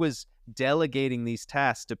people. He was delegating these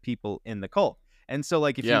tasks to people in the cult. And so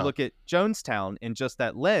if you look at Jonestown in just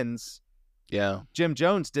that lens, Jim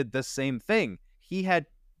Jones did the same thing. He had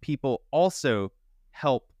people also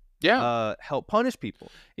help punish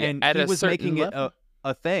people, and he was making level. It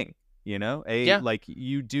a thing, you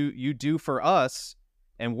do for us,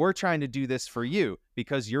 and we're trying to do this for you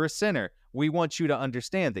because you're a sinner. We want you to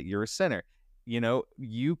understand that you're a sinner.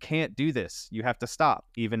 You can't do this. You have to stop,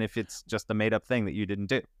 even if it's just a made up thing that you didn't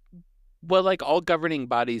do. Well, like all governing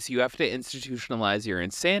bodies, you have to institutionalize your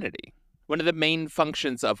insanity. One of the main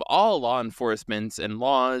functions of all law enforcement and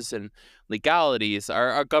laws and legalities,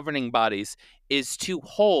 our governing bodies, is to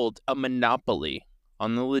hold a monopoly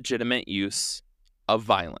on the legitimate use of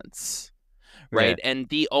violence, right? Yeah. And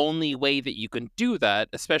the only way that you can do that,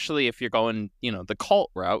 especially if you're going, the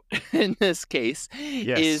cult route in this case,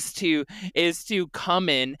 Yes. is to come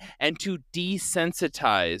in and to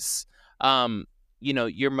desensitize,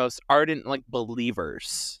 your most ardent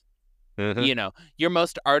believers. Your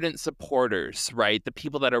most ardent supporters, right? The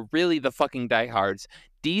people that are really the fucking diehards,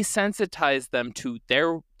 desensitize them to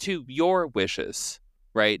your wishes,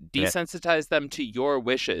 right? Yeah. Desensitize them to your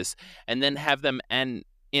wishes, and then have them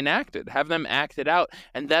enacted, have them acted out,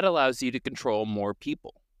 and that allows you to control more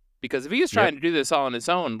people. Because if he was trying to do this all on his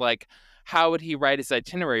own, how would he write his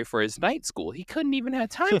itinerary for his night school? He couldn't even have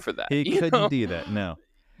time for that. He couldn't do that, no.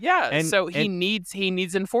 Yeah, so he needs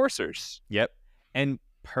enforcers. Yep. And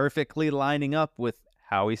perfectly lining up with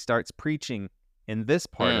how he starts preaching in this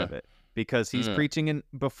part of it, because he's preaching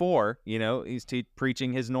before, he's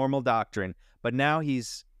preaching his normal doctrine, but now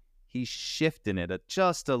he's shifting it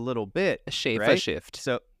just a little bit. A shift.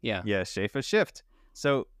 So yeah, Schafer shift.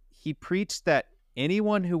 So he preached that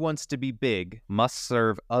anyone who wants to be big must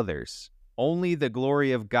serve others. Only the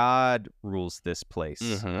glory of God rules this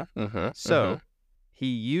place. So he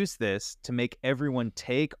used this to make everyone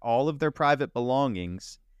take all of their private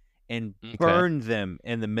belongings and burn them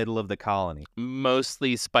in the middle of the colony.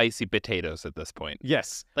 Mostly spicy potatoes at this point.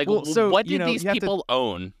 Yes. What did these people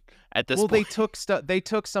own at this point? They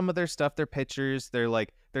took some of their stuff, their pictures, their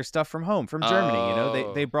stuff from home, from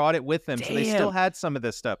Germany. They brought it with them. Damn. So they still had some of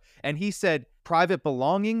this stuff. And he said, private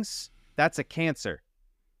belongings, that's a cancer.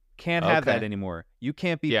 Can't have that anymore. You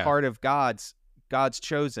can't be part of God's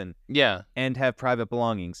chosen and have private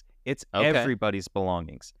belongings. It's everybody's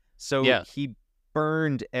belongings. So he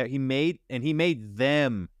burned, he made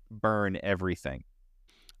them burn everything.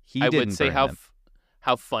 I would say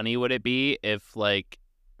how funny would it be if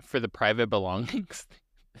for the private belongings,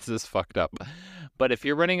 this is fucked up, but if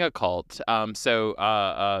you're running a cult, shout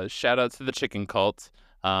out to the chicken cult,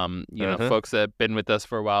 folks that have been with us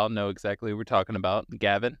for a while know exactly what we're talking about.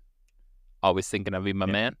 Gavin, always thinking of you, my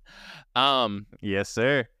man. Yes,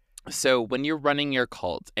 sir. So when you're running your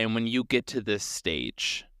cult and when you get to this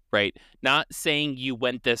stage, right? Not saying you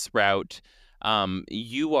went this route,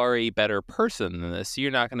 you are a better person than this.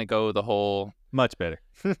 You're not going to go the whole much better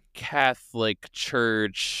Catholic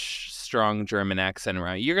Church, strong German accent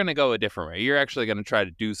route. You're going to go a different way. You're actually going to try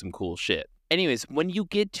to do some cool shit. Anyways, when you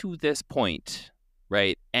get to this point,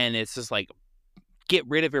 right? And it's just get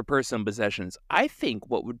rid of your personal possessions. I think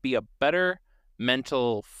what would be a better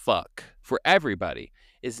mental fuck for everybody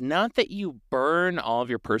is not that you burn all of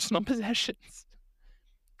your personal possessions,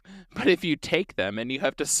 but if you take them and you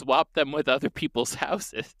have to swap them with other people's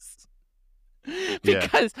houses.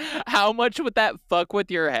 Because how much would that fuck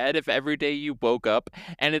with your head if every day you woke up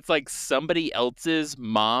and it's somebody else's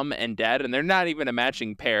mom and dad, and they're not even a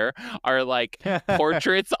matching pair, are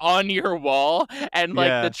portraits on your wall, and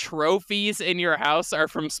the trophies in your house are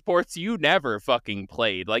from sports you never fucking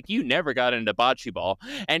played. You never got into bocce ball,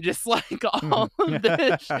 and just all of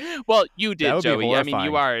this. Well, you did, Joey. I mean,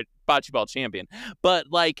 you are a bocce ball champion, but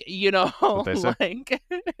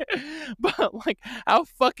but how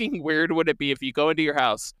fucking weird would it be if you go into your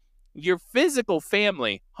house, your physical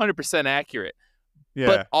family 100% accurate,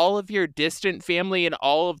 but all of your distant family and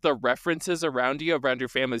all of the references around your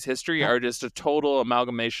family's history are just a total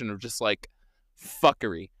amalgamation of just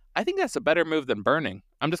fuckery. I think that's a better move than burning.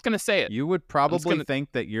 I'm just gonna say it. You would probably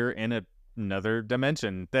think that you're in another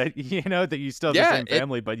dimension, that that you still have the same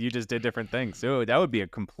family, but you just did different things. So that would be a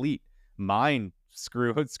complete mind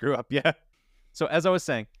screw up. Yeah. So as I was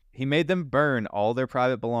saying, he made them burn all their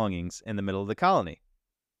private belongings in the middle of the colony.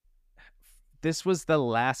 This was the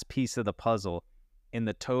last piece of the puzzle in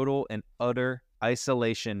the total and utter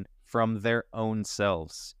isolation from their own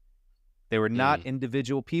selves. They were not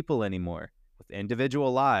individual people anymore with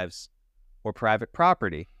individual lives or private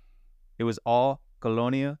property. It was all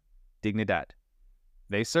Colonia, Dignidad.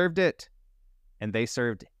 They served it, and they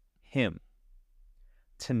served him.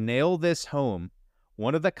 To nail this home,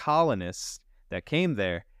 one of the colonists that came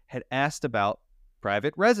there had asked about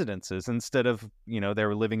private residences instead of, they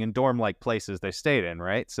were living in dorm-like places they stayed in,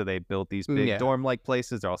 right? So they built these big dorm-like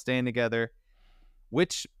places. They're all staying together,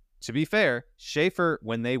 which, to be fair, Schafer,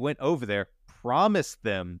 when they went over there, promised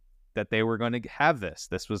them that they were going to have this.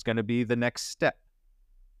 This was going to be the next step.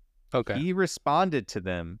 Okay. He responded to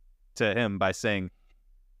them to him by saying,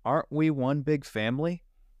 "Aren't we one big family?"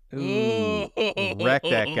 Ooh, wreck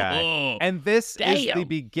that guy. And this is the Damn.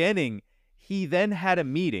 beginning. He then had a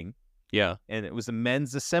meeting, Yeah, and it was a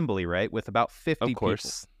men's assembly, right, with about 50 of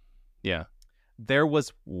course. Yeah. people. There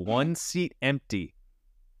was one seat empty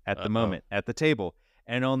at the moment at the table,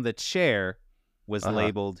 and on the chair was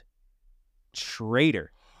labeled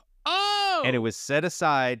traitor. Oh! And it was set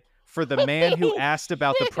aside for the man who asked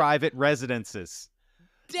about the private residences.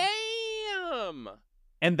 Damn!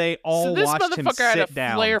 And they all So this watched him motherfucker had a sit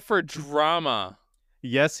down. flair for drama.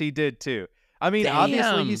 Yes, he did too. I mean, Damn.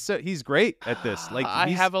 obviously he's great at this. Like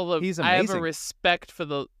he's amazing. I have a respect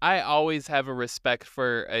for I always have a respect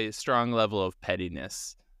for a strong level of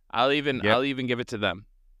pettiness. I'll even give it to them.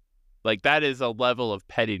 Like that is a level of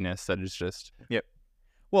pettiness that is just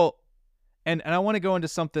Well, and I want to go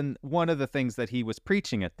into one of the things that he was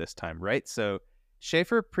preaching at this time, right? So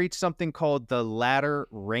Schafer preached something called the latter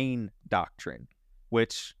rain doctrine,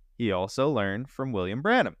 which he also learned from William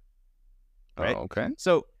Branham. Right? Oh, okay.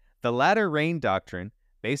 So the latter rain doctrine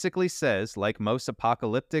basically says, like most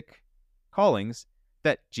apocalyptic callings,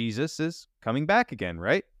 that Jesus is coming back again,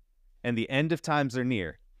 right? And the end of times are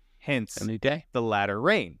near. Hence, Any day. the latter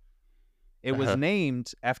rain. It was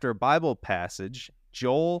named after a Bible passage,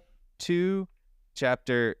 Joel 2,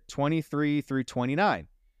 chapter 23 through 29,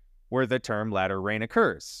 where the term latter rain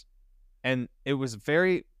occurs. And it was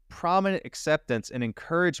very prominent acceptance and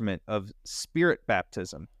encouragement of spirit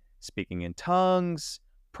baptism, speaking in tongues,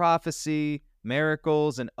 prophecy,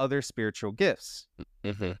 miracles, and other spiritual gifts.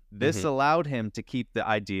 This allowed him to keep the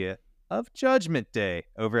idea of Judgment Day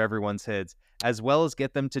over everyone's heads, as well as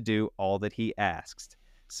get them to do all that he asked.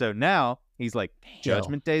 So now he's like,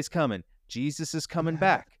 Judgment Day's coming. Jesus is coming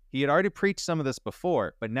back. He had already preached some of this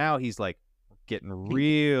before, but now he's like getting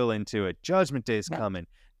real into it. Judgment Day's coming.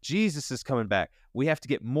 Jesus is coming back. We have to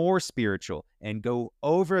get more spiritual and go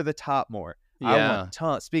over the top more. I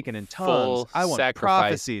want speaking in tongues. Full I want sacrifice,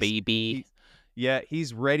 prophecies. baby.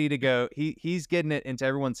 He's ready to go. He's getting it into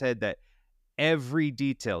everyone's head that every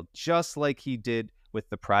detail, just like he did with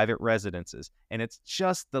the private residences. And it's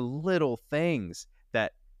just the little things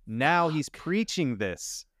that now he's preaching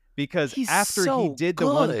this, because after he did the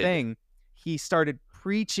one thing, he started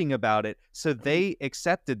preaching about it. So they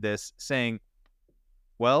accepted this, saying,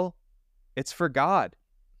 well, it's for God,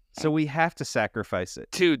 so we have to sacrifice it.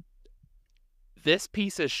 Dude, this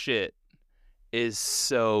piece of shit is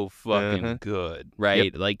so fucking good,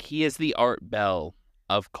 right? Like, he is the Art Bell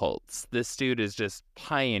of cults. This dude is just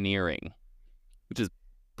pioneering, just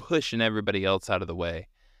pushing everybody else out of the way.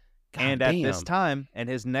 And at this time, and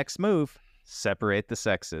his next move, separate the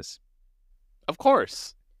sexes. Of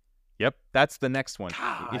course. Yep, that's the next one.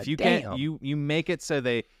 God if you damn. can't, you make it so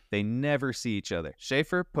they never see each other.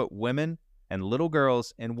 Schafer put women and little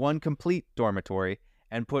girls in one complete dormitory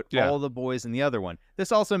and put all the boys in the other one.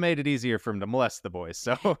 This also made it easier for him to molest the boys.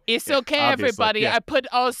 So it's okay, everybody. I put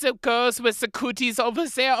also girls with the cooties over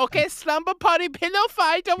there. Okay, slumber party, pillow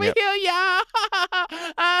fight over here, yeah.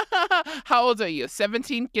 How old are you?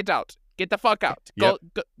 17? Get out. Get the fuck out. Go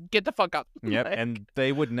get the fuck out. Yep, and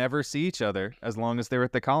they would never see each other as long as they were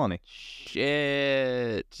at the colony.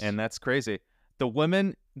 Shit. And that's crazy. The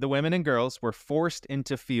women and girls were forced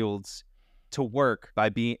into fields to work by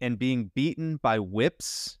being beaten by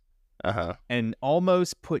whips and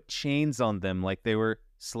almost put chains on them like they were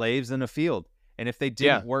slaves in a field. And if they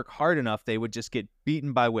didn't work hard enough, they would just get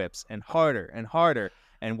beaten by whips and harder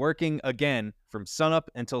and working again from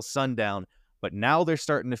sunup until sundown. But now they're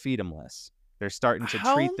starting to feed them less. They're starting to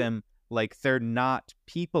treat them like they're not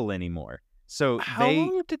people anymore. So how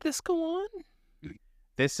long did this go on?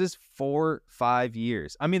 This is 4-5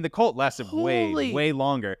 years. I mean, the cult lasted way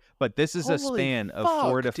longer, but this is a span of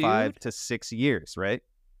 4 to 5 to 6 years, right?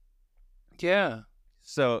 Yeah.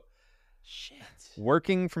 So,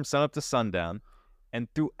 working from sunup to sundown, and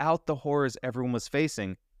throughout the horrors everyone was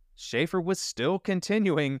facing, Schafer was still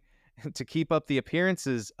continuing to keep up the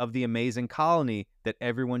appearances of the amazing colony that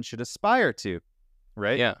everyone should aspire to,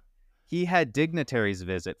 right? Yeah. He had dignitaries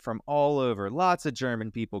visit from all over, lots of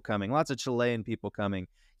German people coming, lots of Chilean people coming.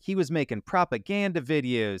 He was making propaganda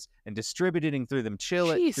videos and distributing through them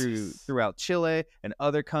throughout Chile and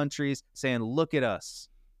other countries, saying, look at us.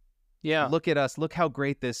 Yeah. Look at us. Look how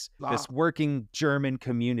great this working German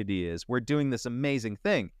community is. We're doing this amazing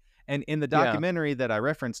thing. And in the documentary that I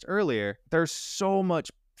referenced earlier, there's so much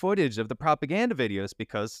footage of the propaganda videos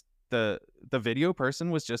because the video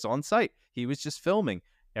person was just on site. He was just filming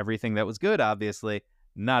everything that was good, obviously,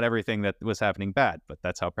 not everything that was happening bad, but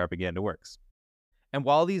that's how propaganda works. And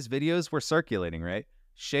while these videos were circulating, right,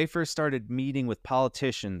 Schafer started meeting with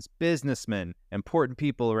politicians, businessmen, important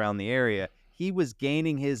people around the area. He was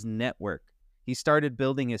gaining his network. He started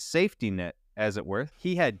building his safety net, as it were.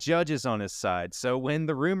 He had judges on his side, so when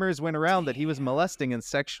the rumors went around that he was molesting and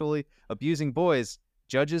sexually abusing boys,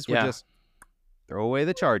 judges would just throw away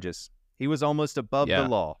the charges. He was almost above the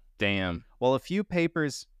law. Damn. Well, a few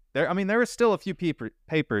papers, there were still a few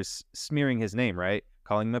papers smearing his name, right?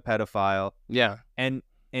 Calling him a pedophile. Yeah. And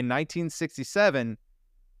in 1967,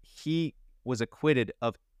 he was acquitted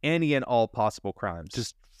of any and all possible crimes.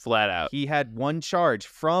 Just flat out. He had one charge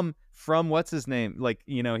from what's his name? Like,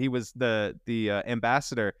 he was the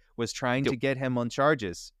ambassador was trying to get him on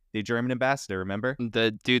charges. The German ambassador, remember?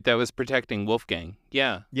 The dude that was protecting Wolfgang.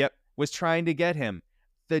 Yeah. Yep. Was trying to get him.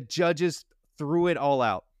 The judges threw it all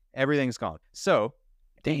out. Everything's gone. So,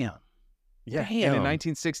 damn. Yeah. Damn. And in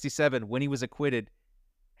 1967, when he was acquitted,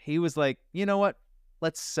 he was like, you know what?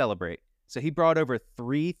 Let's celebrate. So he brought over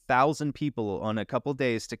 3,000 people on a couple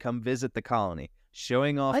days to come visit the colony,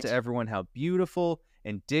 showing off to everyone how beautiful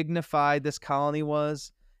and dignified this colony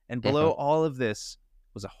was. And below all of this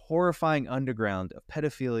was a horrifying underground of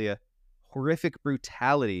pedophilia, horrific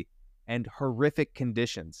brutality, and horrific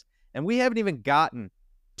conditions. And we haven't even gotten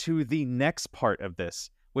to the next part of this,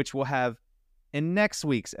 which we'll have in next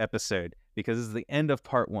week's episode, because this is the end of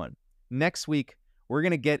part 1. Next week, we're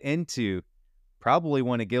going to get into probably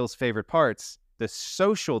one of Gil's favorite parts, the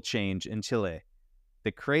social change in Chile,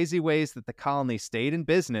 the crazy ways that the colony stayed in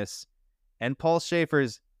business, and Paul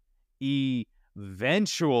Schafer's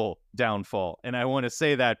eventual downfall. And I want to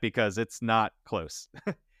say that because it's not close.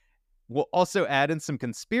 We'll also add in some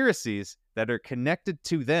conspiracies that are connected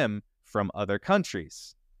to them from other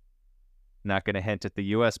countries. Not going to hint at the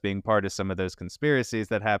U.S. being part of some of those conspiracies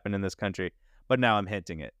that happen in this country, but now I'm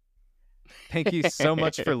hinting it. Thank you so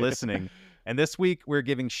much for listening. And this week, we're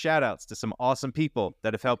giving shout-outs to some awesome people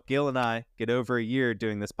that have helped Gil and I get over a year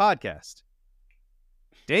doing this podcast.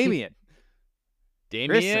 Damien.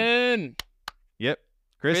 Damien. Yep.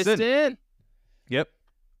 Kristen. Yep.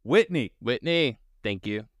 Whitney. Thank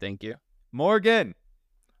you. Morgan.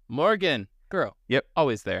 Girl. Yep.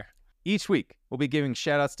 Always there. Each week, we'll be giving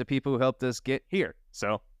shout-outs to people who helped us get here.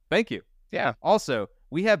 So, thank you. Yeah. Also,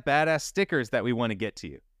 we have badass stickers that we want to get to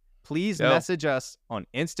you. Please message us on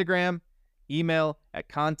Instagram, email at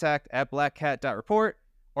contact@blackcat.report,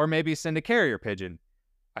 or maybe send a carrier pigeon.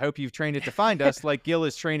 I hope you've trained it to find us like Gil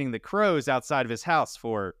is training the crows outside of his house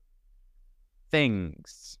for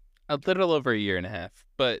things. A little over a year and a half,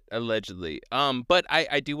 but allegedly. But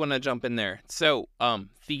I do want to jump in there. So,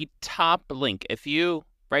 the top link, if you've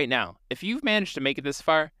managed to make it this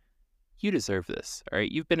far, you deserve this, all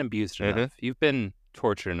right? You've been abused enough. You've been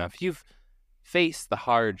tortured enough. You've faced the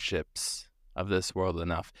hardships of this world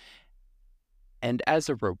enough. And as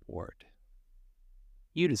a reward,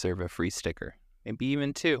 you deserve a free sticker, maybe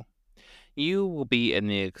even 2. You will be in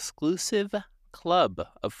the exclusive club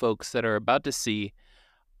of folks that are about to see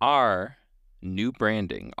our new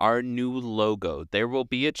branding, our new logo. There will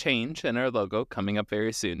be a change in our logo coming up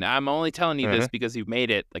very soon. Now, I'm only telling you this because you've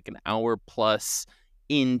made it like an hour plus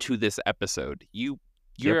into this episode. You're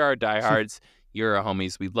our diehards. You're our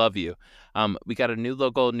homies. We love you. We got a new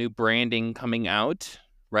logo, new branding coming out,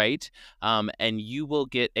 right? And you will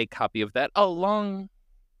get a copy of that along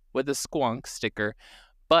with a squonk sticker.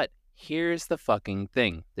 But here's the fucking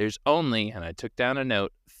thing. There's only, and I took down a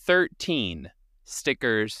note, 13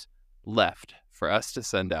 stickers left for us to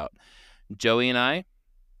send out. Joey and I,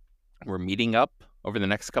 we're meeting up over the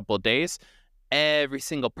next couple of days. Every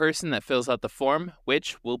single person that fills out the form,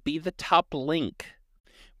 which will be the top link,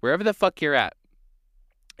 wherever the fuck you're at.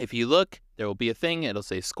 If you look, there will be a thing. It'll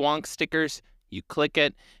say Squonk stickers. You click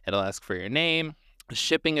it. It'll ask for your name, a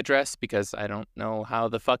shipping address, because I don't know how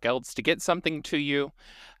the fuck else to get something to you.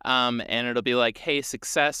 And it'll be like, hey,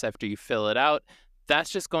 success after you fill it out. That's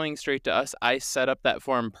just going straight to us. I set up that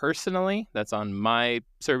form personally. That's on my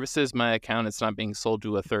services, my account. It's not being sold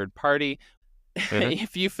to a third party.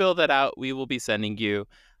 If you fill that out, we will be sending you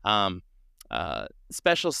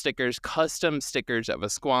special stickers, custom stickers of a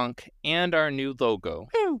squonk and our new logo,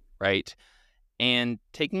 right? And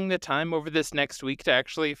taking the time over this next week to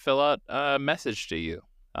actually fill out a message to you.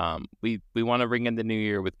 We want to ring in the new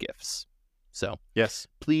year with gifts. So yes,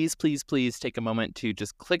 please take a moment to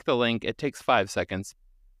just click the link. It takes 5 seconds.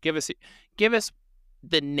 Give us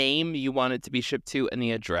the name you want it to be shipped to and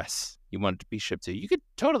the address you want it to be shipped to. You could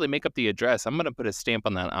totally make up the address. I'm going to put a stamp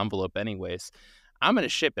on that envelope anyways. I'm going to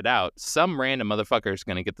ship it out. Some random motherfucker is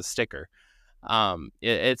going to get the sticker.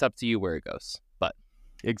 It's up to you where it goes. But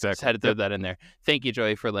exactly, just had to throw that in there. Thank you,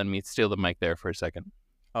 Joey, for letting me steal the mic there for a second.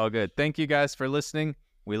 All good. Thank you guys for listening.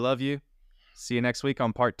 We love you. See you next week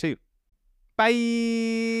on part 2.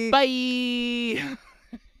 Bye. Bye.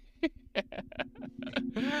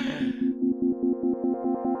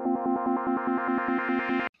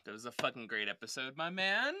 That was a fucking great episode, my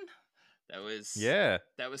man. That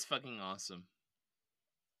was fucking awesome.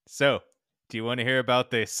 So, do you want to hear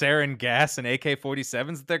about the sarin gas and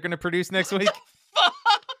AK-47s that they're going to produce next week?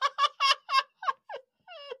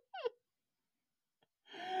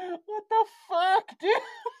 What the fuck, dude?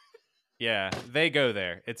 Yeah, they go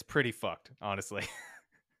there. It's pretty fucked, honestly.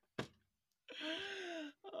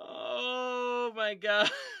 Oh my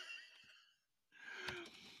god.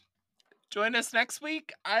 Join us next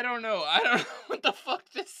week? I don't know what the fuck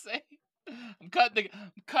to say. I'm cutting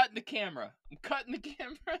the camera.